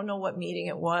meeting, and I don't know what meeting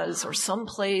it was, or some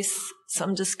place,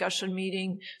 some discussion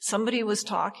meeting, somebody was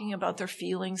talking about their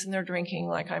feelings and their drinking,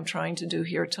 like I'm trying to do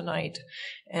here tonight.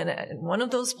 And in one of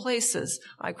those places,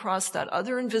 I crossed that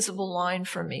other invisible line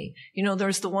for me.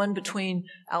 There's the one between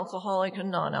alcoholic and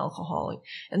non-alcoholic.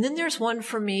 And then there's one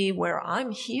for me where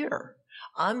I'm here.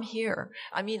 I'm here.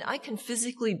 I mean, I can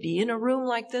physically be in a room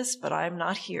like this, but I'm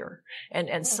not here.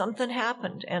 And something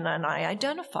happened, and I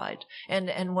identified.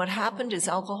 And what happened is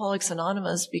Alcoholics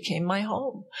Anonymous became my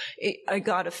home. I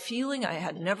got a feeling I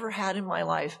had never had in my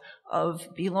life of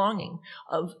belonging,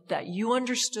 of that you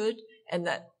understood and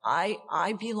that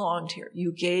I belonged here.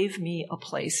 You gave me a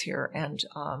place here. And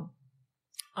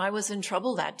I was in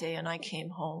trouble that day, and I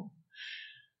came home.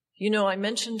 I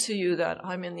mentioned to you that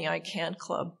I'm in the I Can't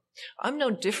Club. I'm no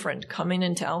different coming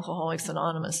into Alcoholics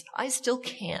Anonymous. I still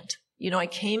can't. I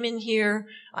came in here,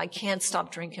 I can't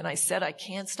stop drinking. I said I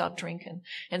can't stop drinking.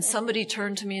 And somebody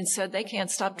turned to me and said they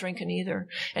can't stop drinking either.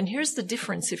 And here's the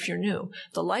difference if you're new.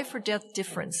 The life or death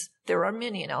difference. There are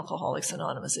many in Alcoholics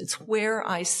Anonymous. It's where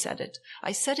I said it.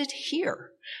 I said it here.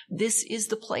 This is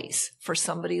the place for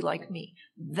somebody like me.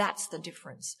 That's the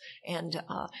difference. And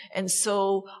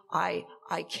so I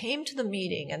came to the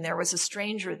meeting, and there was a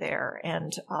stranger there,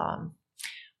 and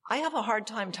I have a hard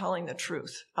time telling the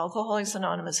truth. Alcoholics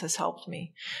Anonymous has helped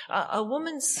me. A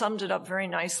woman summed it up very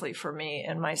nicely for me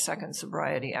in my second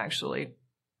sobriety, actually.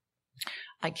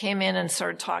 I came in and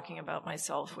started talking about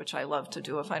myself, which I love to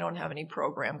do if I don't have any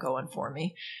program going for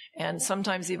me. And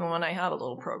sometimes even when I have a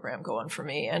little program going for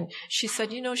me. And she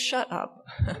said, shut up.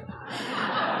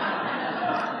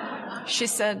 She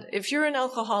said, if you're an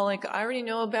alcoholic, I already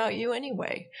know about you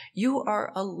anyway. You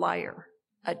are a liar,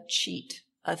 a cheat,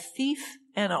 a thief,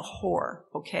 and a whore,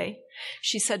 okay?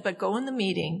 She said, but go in the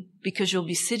meeting, because you'll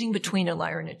be sitting between a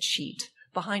liar and a cheat,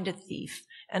 behind a thief,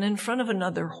 and in front of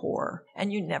another whore,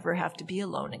 and you never have to be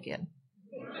alone again.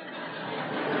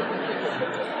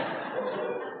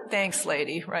 Thanks,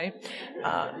 lady, right?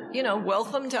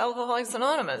 Welcome to Alcoholics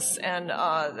Anonymous. And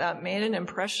that made an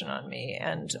impression on me.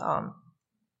 And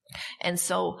And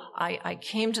so I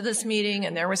came to this meeting,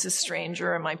 and there was a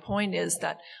stranger, and my point is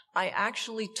that I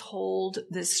actually told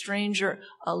this stranger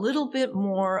a little bit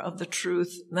more of the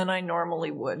truth than I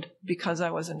normally would because I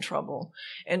was in trouble.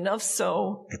 Enough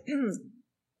so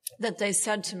that they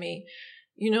said to me,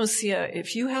 you know, Sia,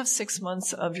 if you have 6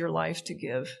 months of your life to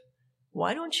give,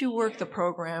 why don't you work the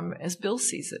program as Bill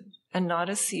sees it and not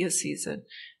as Sia sees it?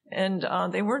 And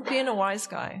they weren't being a wise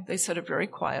guy. They said it very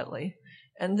quietly.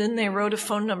 And then they wrote a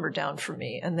phone number down for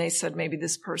me, and they said, maybe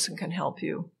this person can help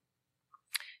you.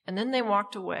 And then they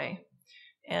walked away.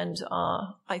 And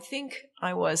I think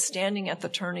I was standing at the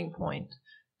turning point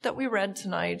that we read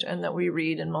tonight and that we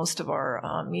read in most of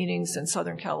our meetings in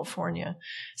Southern California,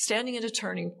 standing at a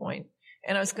turning point.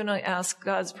 And I was going to ask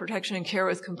God's protection and care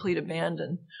with complete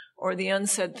abandon. Or the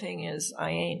unsaid thing is, I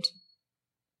ain't.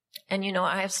 And, you know,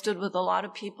 I have stood with a lot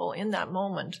of people in that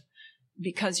moment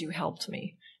because you helped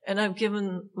me. And I've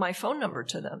given my phone number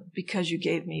to them because you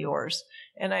gave me yours.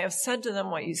 And I have said to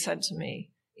them what you said to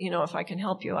me. You know, if I can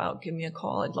help you out, give me a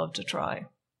call. I'd love to try.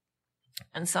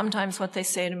 And sometimes what they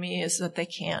say to me is that they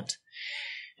can't.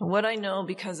 And what I know,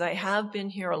 because I have been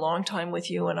here a long time with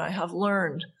you and I have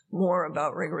learned more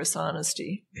about rigorous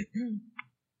honesty,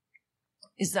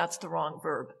 is that's the wrong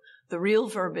verb. The real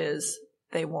verb is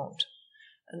they won't.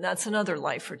 And that's another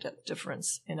life or death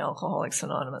difference in Alcoholics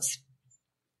Anonymous.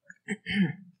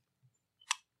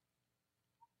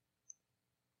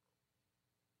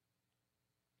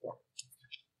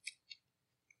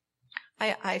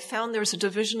 I found there's a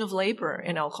division of labor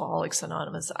in Alcoholics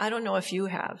Anonymous. I don't know if you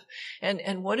have.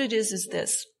 And what it is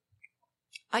this.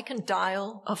 I can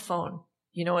dial a phone.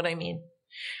 You know what I mean?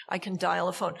 I can dial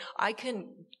a phone. I can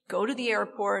go to the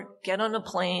airport, get on a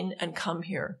plane, and come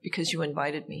here because you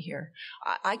invited me here.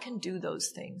 I can do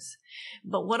those things.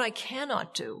 But what I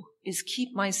cannot do is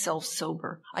keep myself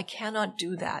sober. I cannot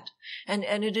do that. And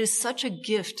it is such a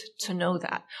gift to know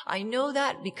that. I know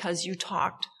that because you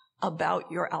talked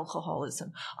about your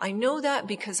alcoholism. I know that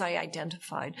because I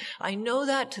identified. I know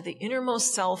that to the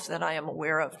innermost self that I am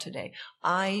aware of today.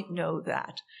 I know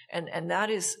that. And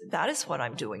that is what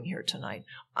I'm doing here tonight.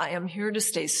 I am here to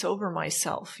stay sober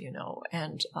myself, you know,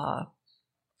 and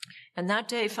that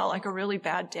day felt like a really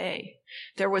bad day.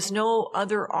 There was no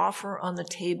other offer on the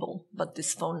table but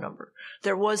this phone number.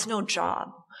 There was no job.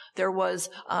 There was,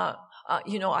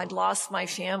 I'd lost my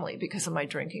family because of my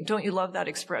drinking. Don't you love that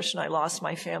expression? I lost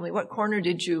my family. What corner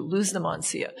did you lose them on,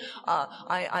 Sia?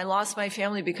 I lost my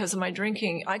family because of my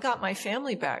drinking. I got my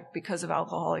family back because of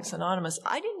Alcoholics Anonymous.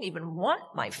 I didn't even want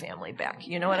my family back.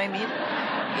 You know what I mean?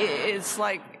 It's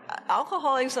like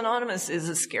Alcoholics Anonymous is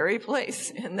a scary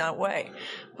place in that way.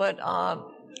 But,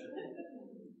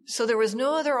 so there was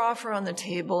no other offer on the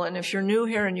table, and if you're new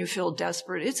here and you feel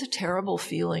desperate, it's a terrible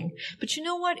feeling. But you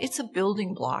know what? It's a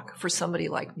building block for somebody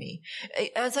like me.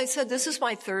 As I said, this is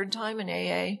my third time in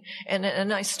AA,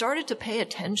 and I started to pay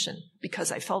attention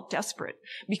because I felt desperate,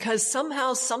 because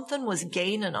somehow something was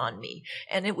gaining on me,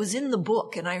 and it was in the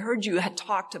book, and I heard you had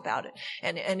talked about it,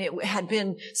 and it had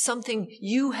been something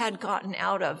you had gotten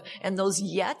out of, and those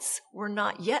yets were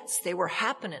not yets. They were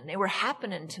happening. They were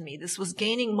happening to me. This was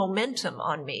gaining momentum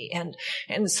on me.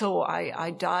 And so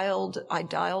I dialed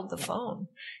the phone,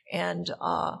 and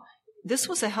this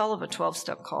was a hell of a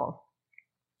 12-step call.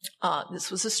 This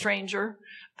was a stranger,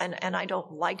 and I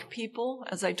don't like people,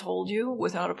 as I told you,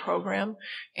 without a program,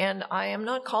 and I am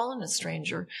not calling a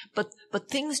stranger, but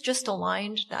things just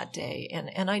aligned that day,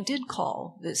 and I did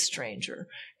call this stranger,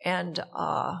 and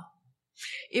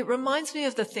it reminds me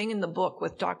of the thing in the book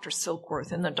with Dr.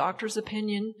 Silkworth, in the doctor's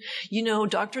opinion. You know,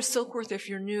 Dr. Silkworth, if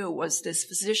you're new, was this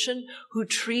physician who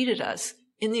treated us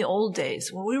in the old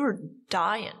days when we were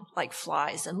dying like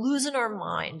flies and losing our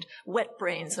mind, wet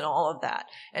brains and all of that.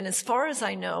 And as far as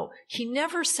I know, he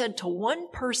never said to one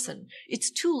person,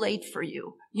 it's too late for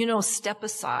you. You know, step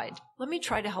aside. Let me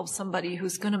try to help somebody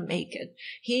who's going to make it.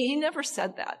 He never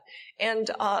said that. And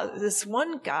this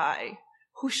one guy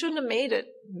who shouldn't have made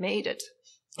it.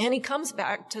 And he comes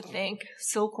back to thank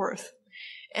Silkworth.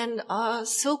 And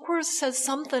Silkworth says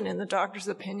something in the doctor's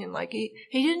opinion, like he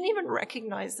didn't even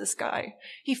recognize this guy.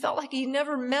 He felt like he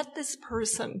never met this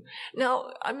person.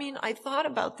 Now, I mean, I thought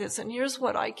about this, and here's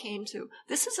what I came to.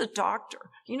 This is a doctor.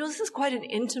 You know, this is quite an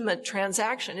intimate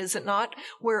transaction, is it not?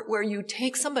 Where you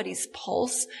take somebody's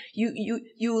pulse,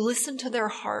 you listen to their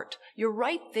heart. You're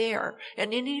right there.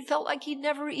 And then he felt like he'd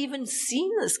never even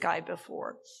seen this guy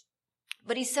before.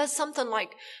 But he says something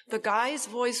like, the guy's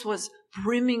voice was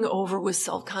brimming over with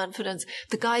self-confidence.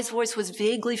 The guy's voice was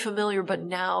vaguely familiar, but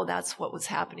now that's what was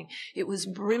happening. It was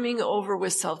brimming over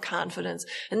with self-confidence.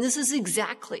 And this is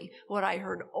exactly what I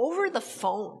heard over the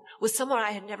phone with someone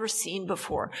I had never seen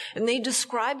before. And they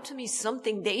described to me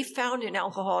something they found in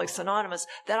Alcoholics Anonymous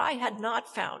that I had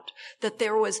not found. That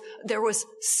there was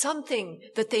something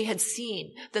that they had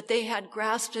seen, that they had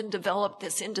grasped and developed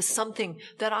this into something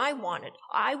that I wanted.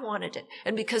 I wanted it.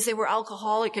 And because they were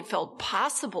alcoholic, it felt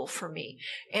possible for me.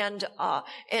 And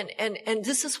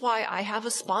this is why I have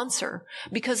a sponsor,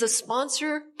 because a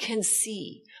sponsor can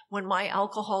see when my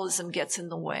alcoholism gets in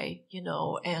the way,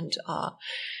 and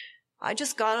I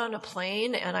just got on a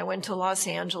plane and I went to Los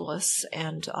Angeles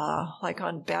and, like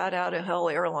on Bat Out of Hell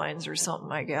Airlines or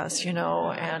something, I guess,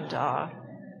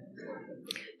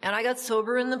 and I got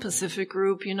sober in the Pacific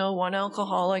group, one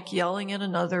alcoholic yelling at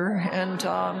another, and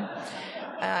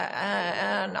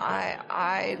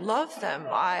I love them.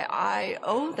 I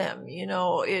owe them,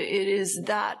 it is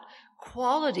that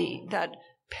quality that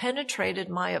penetrated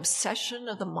my obsession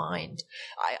of the mind.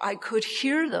 I could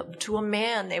hear them to a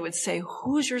man. They would say,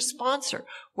 who's your sponsor?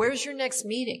 Where's your next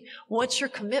meeting? What's your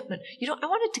commitment? I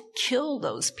wanted to kill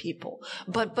those people,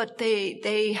 but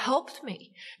they helped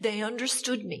me. They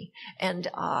understood me. And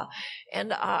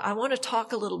I want to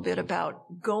talk a little bit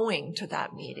about going to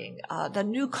that meeting, the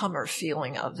newcomer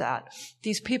feeling of that.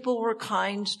 These people were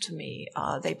kind to me.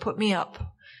 They put me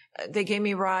up. They gave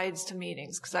me rides to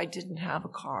meetings because I didn't have a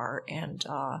car. And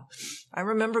I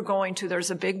remember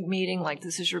there's a big meeting, like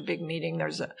this is your big meeting.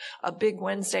 There's a big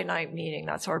Wednesday night meeting.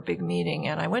 That's our big meeting.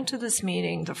 And I went to this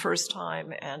meeting the first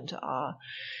time and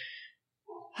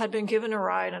had been given a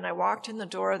ride. And I walked in the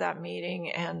door of that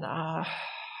meeting and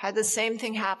had the same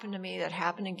thing happen to me that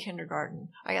happened in kindergarten.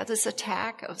 I got this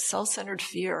attack of self-centered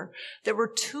fear. There were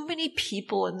too many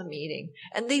people in the meeting,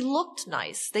 and they looked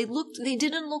nice. They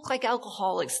didn't look like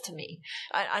alcoholics to me.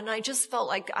 And I just felt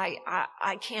like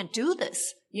I can't do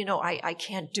this. I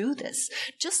can't do this.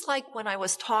 Just like when I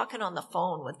was talking on the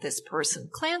phone with this person,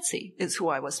 Clancy is who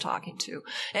I was talking to.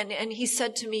 And he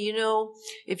said to me,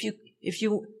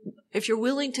 if you're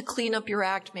willing to clean up your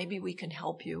act, maybe we can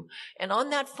help you. And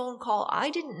on that phone call, I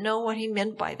didn't know what he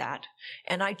meant by that.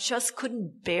 And I just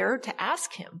couldn't bear to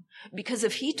ask him, because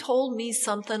if he told me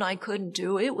something I couldn't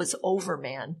do, it was over,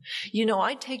 man.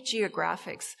 I take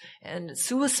geographics, and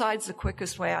suicide's the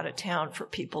quickest way out of town for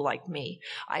people like me.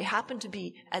 I happen to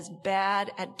be as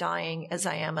bad at dying as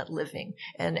I am at living.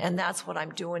 And that's what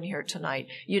I'm doing here tonight.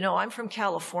 I'm from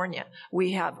California.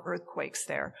 We have earthquakes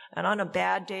there. And on a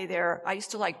bad day there, I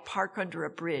used to park under a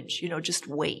bridge, just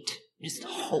wait, just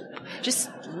hope, just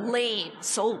lame,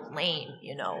 so lame,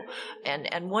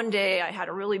 and one day I had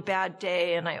a really bad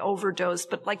day and I overdosed,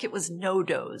 but it was no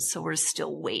dose. So we're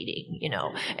still waiting,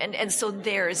 and so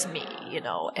there's me,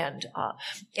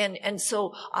 and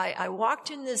so I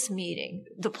walked in this meeting,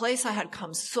 the place I had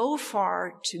come so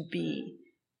far to be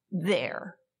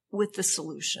there with the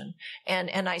solution.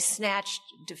 And I snatched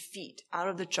defeat out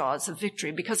of the jaws of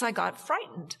victory because I got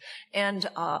frightened. And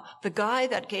the guy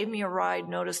that gave me a ride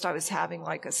noticed I was having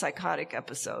a psychotic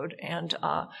episode and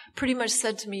pretty much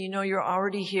said to me, you're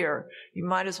already here. You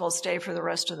might as well stay for the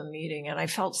rest of the meeting. And I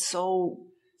felt so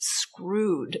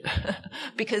screwed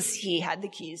because he had the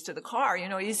keys to the car,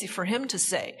 easy for him to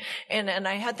say. And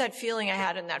I had that feeling I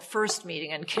had in that first meeting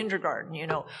in kindergarten,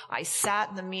 I sat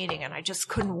in the meeting and I just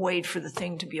couldn't wait for the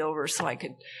thing to be over so I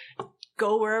could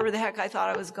go wherever the heck I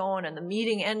thought I was going. And the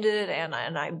meeting ended and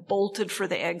I bolted for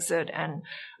the exit, and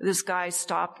this guy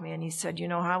stopped me and he said,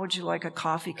 how would you like a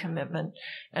coffee commitment?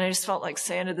 And I just felt like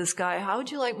saying to this guy, how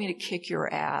would you like me to kick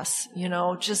your ass?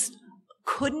 Just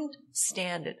couldn't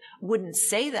stand it. Wouldn't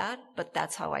say that, but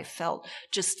that's how I felt.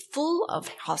 Just full of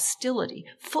hostility,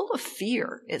 full of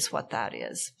fear is what that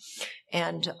is.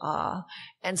 And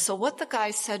so what the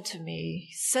guy said to me,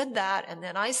 he said that, and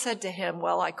then I said to him,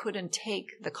 well, I couldn't take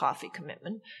the coffee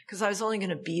commitment because I was only going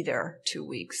to be there 2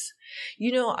 weeks.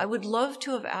 I would love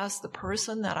to have asked the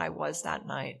person that I was that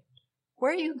night,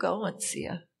 where are you going,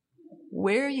 Sia?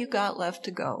 Where you got left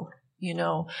to go?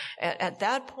 At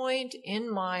that point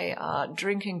in my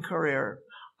drinking career,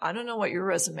 I don't know what your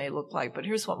resume looked like, but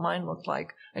here's what mine looked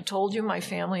like. I told you my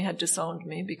family had disowned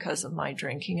me because of my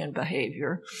drinking and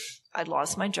behavior. I'd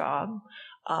lost my job.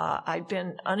 I'd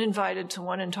been uninvited to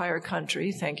one entire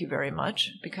country, thank you very much,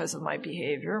 because of my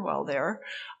behavior while there.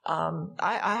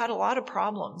 I had a lot of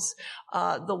problems.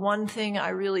 The one thing I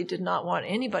really did not want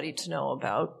anybody to know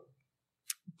about,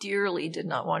 dearly did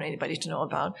not want anybody to know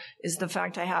about, is the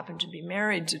fact I happened to be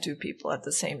married to 2 people at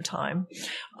the same time.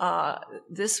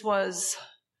 This was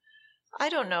I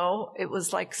don't know. It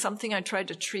was like something I tried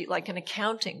to treat like an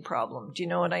accounting problem. Do you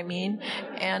know what I mean?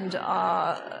 And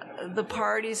the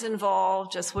parties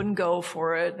involved just wouldn't go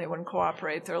for it. They wouldn't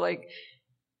cooperate. They're like,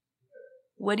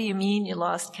 what do you mean you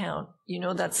lost count? You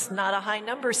know, that's not a high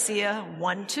number, Sia.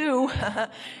 1, 2.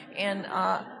 And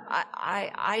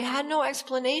I had no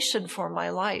explanation for my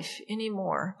life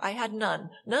anymore. I had none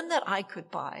that I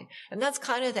could buy. And that's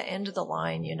kind of the end of the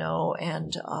line, you know.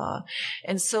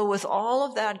 And so with all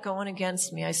of that going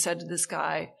against me, I said to this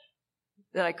guy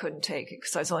that I couldn't take it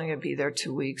because I was only going to be there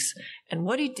 2 weeks. And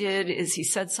what he did is he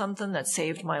said something that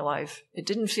saved my life. It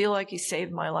didn't feel like he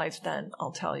saved my life then,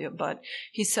 I'll tell you, but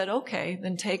he said, okay,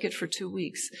 then take it for 2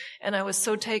 weeks. And I was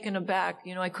so taken aback,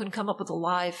 you know, I couldn't come up with a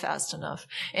lie fast enough.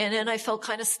 And then I felt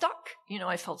kind of stuck. You know,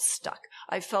 I felt stuck.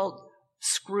 I felt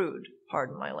screwed,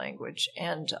 pardon my language.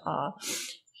 And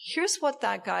here's what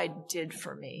that guy did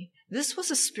for me. This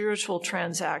was a spiritual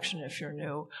transaction, if you're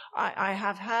new. I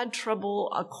have had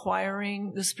trouble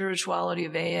acquiring the spirituality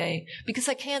of AA because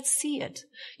I can't see it.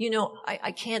 You know,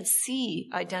 I can't see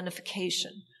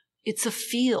identification. It's a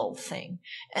feel thing.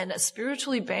 And a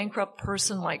spiritually bankrupt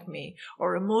person like me,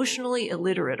 or emotionally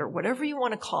illiterate, or whatever you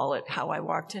want to call it, how I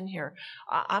walked in here,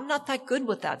 I'm not that good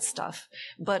with that stuff.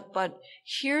 But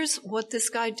here's what this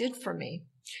guy did for me.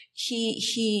 It's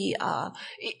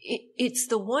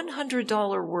the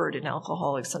 $100 word in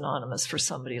Alcoholics Anonymous for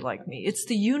somebody like me. It's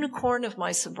the unicorn of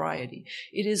my sobriety.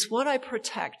 It is what I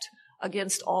protect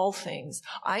against all things.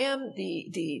 I am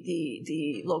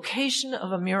the location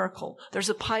of a miracle. There's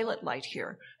a pilot light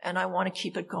here, and I want to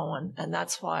keep it going, and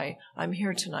that's why I'm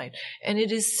here tonight. And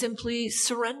it is simply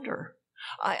surrender.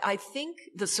 I think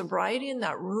the sobriety in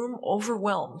that room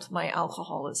overwhelmed my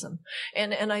alcoholism.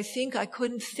 And I think I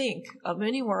couldn't think of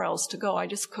anywhere else to go. I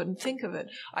just couldn't think of it.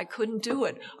 I couldn't do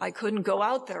it. I couldn't go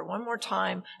out there one more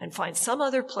time and find some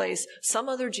other place, some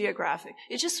other geographic.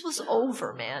 It just was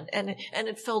over, man. And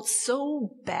it felt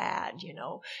so bad, you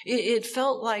know. It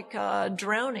felt like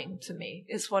drowning to me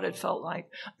is what it felt like.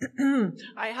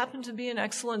 I happen to be an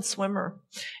excellent swimmer,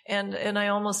 and I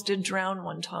almost did drown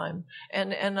one time.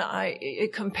 And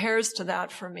it compares to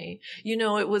that for me. You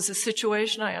know, it was a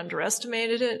situation, I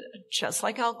underestimated it, just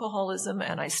like alcoholism,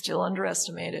 and I still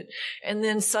underestimate it. And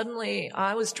then suddenly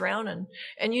I was drowning.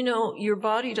 And you know, your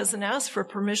body doesn't ask for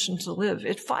permission to live.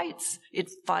 It fights. It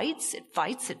fights, it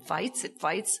fights, it fights, it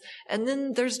fights. And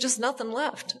then there's just nothing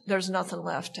left. There's nothing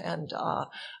left. And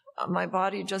my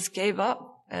body just gave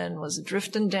up and was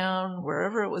drifting down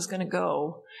wherever it was going to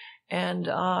go. And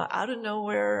out of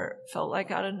nowhere, felt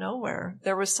like out of nowhere,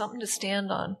 there was something to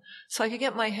stand on. So I could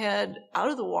get my head out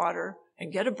of the water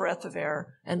and get a breath of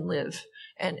air and live.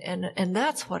 And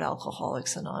that's what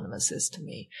Alcoholics Anonymous is to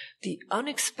me. The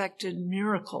unexpected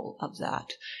miracle of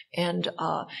that. And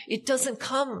it doesn't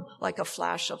come like a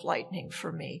flash of lightning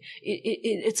for me.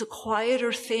 It's a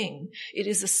quieter thing. It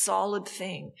is a solid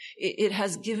thing. It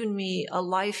has given me a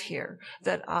life here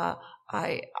that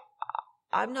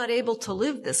I'm not able to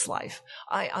live this life.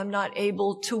 I'm not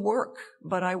able to work,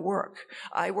 but I work.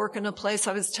 I work in a place,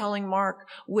 I was telling Mark,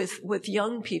 with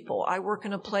young people. I work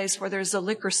in a place where there's a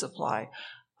liquor supply.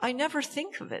 I never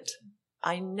think of it.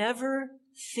 I never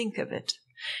think of it.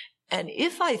 And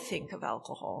if I think of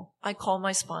alcohol, I call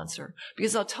my sponsor.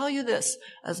 Because I'll tell you this,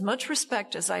 as much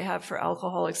respect as I have for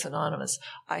Alcoholics Anonymous,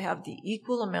 I have the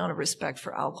equal amount of respect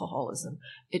for alcoholism.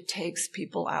 It takes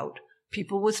people out.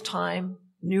 People with time,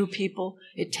 new people,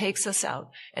 it takes us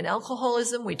out. And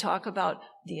alcoholism, we talk about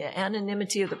the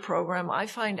anonymity of the program. I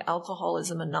find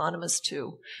Alcoholism Anonymous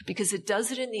too, because it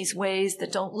does it in these ways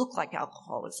that don't look like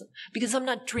alcoholism. Because I'm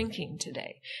not drinking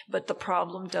today, but the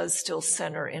problem does still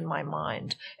center in my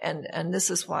mind. And this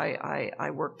is why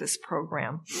I work this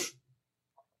program.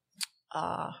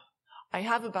 I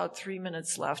have about 3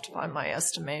 minutes left by my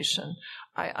estimation.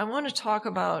 I want to talk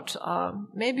about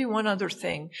maybe one other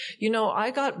thing. You know, I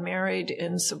got married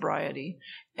in sobriety,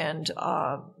 and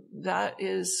that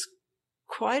is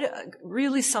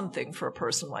really something for a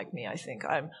person like me, I think.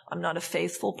 I'm not a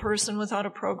faithful person without a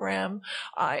program.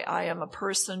 I am a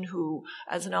person who,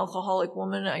 as an alcoholic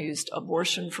woman, I used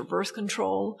abortion for birth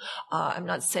control. I'm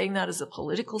not saying that as a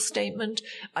political statement.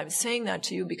 I'm saying that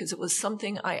to you because it was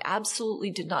something I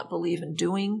absolutely did not believe in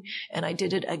doing, and I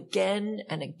did it again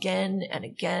and again and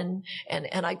again,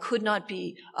 and I could not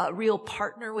be a real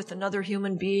partner with another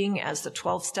human being, as the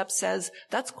 12th step says.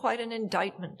 That's quite an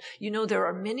indictment. You know, there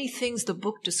are many things the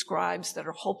book describes that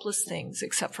are hopeless things,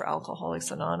 except for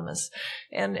Alcoholics Anonymous.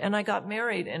 And I got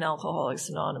married in Alcoholics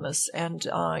Anonymous, and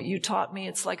you taught me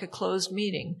it's like a closed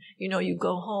meeting. You know, you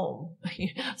go home,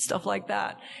 stuff like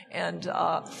that. And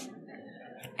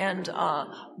And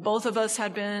both of us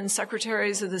had been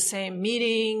secretaries of the same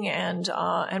meeting. And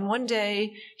one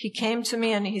day he came to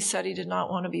me and he said he did not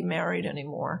want to be married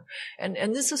anymore.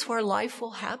 And this is where life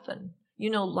will happen.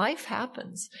 Life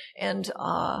happens. And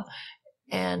I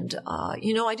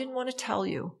didn't want to tell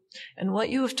you. And what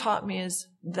you have taught me is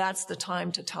that's the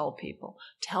time to tell people.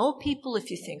 Tell people if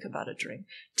you think about a drink.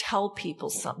 Tell people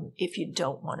something if you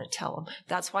don't want to tell them.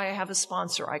 That's why I have a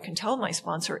sponsor. I can tell my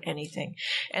sponsor anything.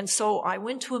 And so I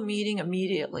went to a meeting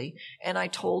immediately, and I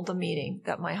told the meeting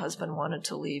that my husband wanted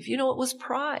to leave. It was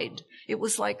pride. It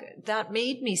was like that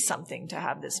made me something to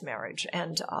have this marriage.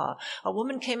 And a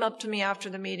woman came up to me after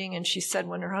the meeting, and she said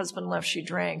when her husband left, she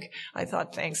drank. I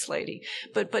thought, thanks, lady.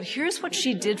 But here's what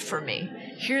she did for me.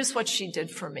 Here's what she did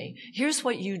for me. Here's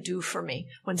what you do for me.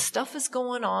 When stuff is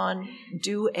going on,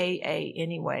 do AA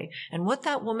anyway. And what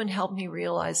that woman helped me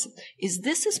realize is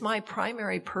this is my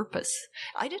primary purpose.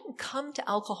 I didn't come to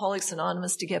Alcoholics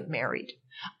Anonymous to get married.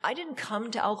 I didn't come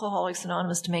to Alcoholics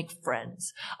Anonymous to make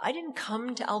friends. I didn't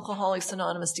come to Alcoholics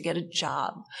Anonymous to get a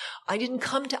job. I didn't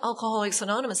come to Alcoholics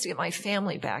Anonymous to get my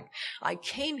family back. I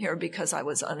came here because I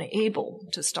was unable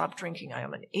to stop drinking. I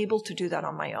am unable to do that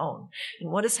on my own. And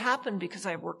what has happened because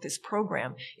I've worked this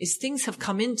program is things have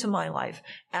come into my life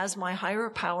as my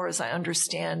higher power, as I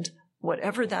understand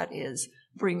whatever that is,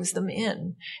 brings them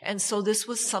in. And so this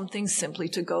was something simply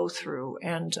to go through.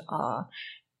 And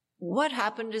what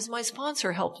happened is my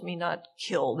sponsor helped me not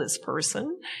kill this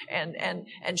person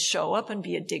and show up and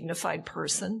be a dignified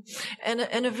person.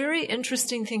 And a very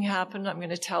interesting thing happened, I'm going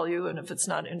to tell you, and if it's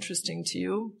not interesting to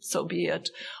you, so be it.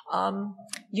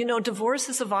 Divorce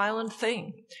is a violent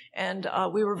thing. And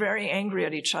we were very angry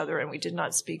at each other, and we did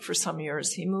not speak for some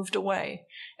years. He moved away.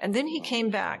 And then he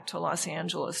came back to Los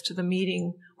Angeles to the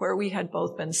meeting where we had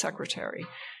both been secretary.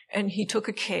 And he took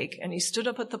a cake and he stood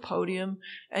up at the podium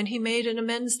and he made an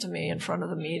amends to me in front of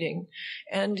the meeting.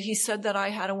 And he said that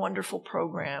I had a wonderful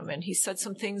program. And he said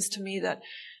some things to me that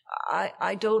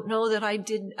I don't know that I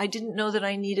didn't know that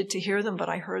I needed to hear them, but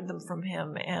I heard them from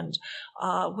him. And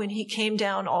when he came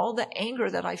down, all the anger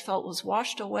that I felt was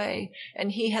washed away.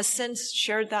 And he has since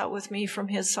shared that with me from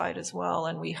his side as well.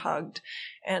 And we hugged.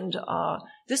 And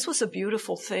this was a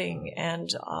beautiful thing. And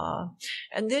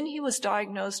then he was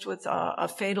diagnosed with a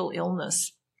fatal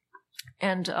illness.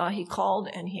 And he called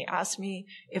and he asked me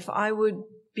if I would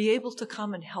be able to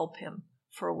come and help him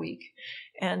for a week.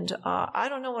 And I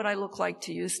don't know what I look like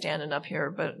to you standing up here,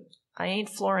 but I ain't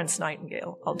Florence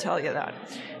Nightingale, I'll tell you that.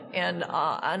 And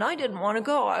I didn't want to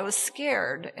go. I was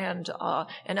scared. And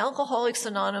Alcoholics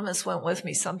Anonymous went with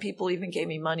me. Some people even gave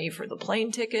me money for the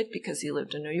plane ticket because he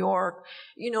lived in New York,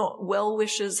 well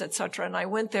wishes, etc. And I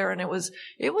went there, and it was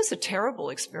a terrible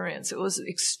experience. It was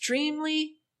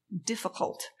extremely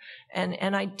difficult.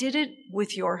 And I did it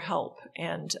with your help.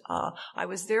 And I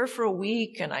was there for a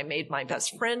week, and I made my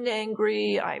best friend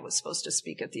angry. I was supposed to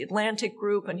speak at the Atlantic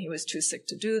group, and he was too sick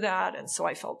to do that. And so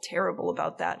I felt terrible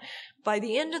about that. By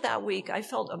the end of that week, I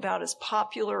felt about as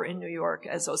popular in New York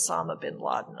as Osama bin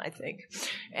Laden, I think.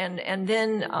 And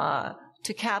then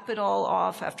to cap it all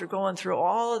off, after going through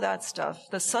all of that stuff,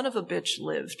 the son of a bitch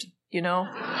lived,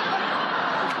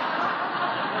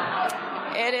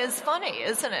 It is funny,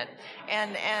 isn't it?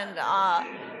 And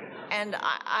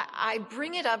I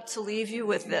bring it up to leave you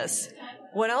with this.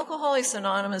 What Alcoholics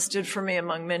Anonymous did for me,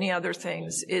 among many other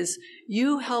things, is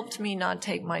you helped me not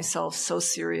take myself so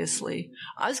seriously.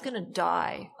 I was going to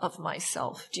die of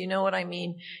myself. Do you know what I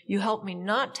mean? You helped me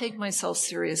not take myself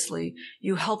seriously.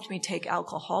 You helped me take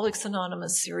Alcoholics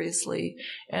Anonymous seriously.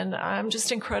 And I'm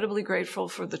just incredibly grateful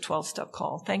for the 12-step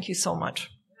call. Thank you so much.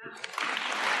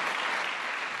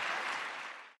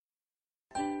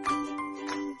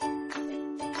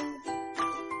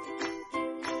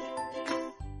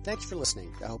 Thanks for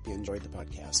listening. I hope you enjoyed the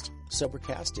podcast.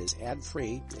 Sobercast is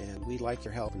ad-free, and we'd like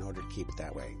your help in order to keep it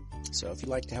that way. So if you'd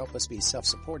like to help us be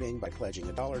self-supporting by pledging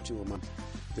 $1 or $2 a month,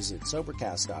 visit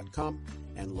Sobercast.com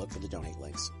and look for the donate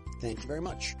links. Thank you very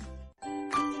much.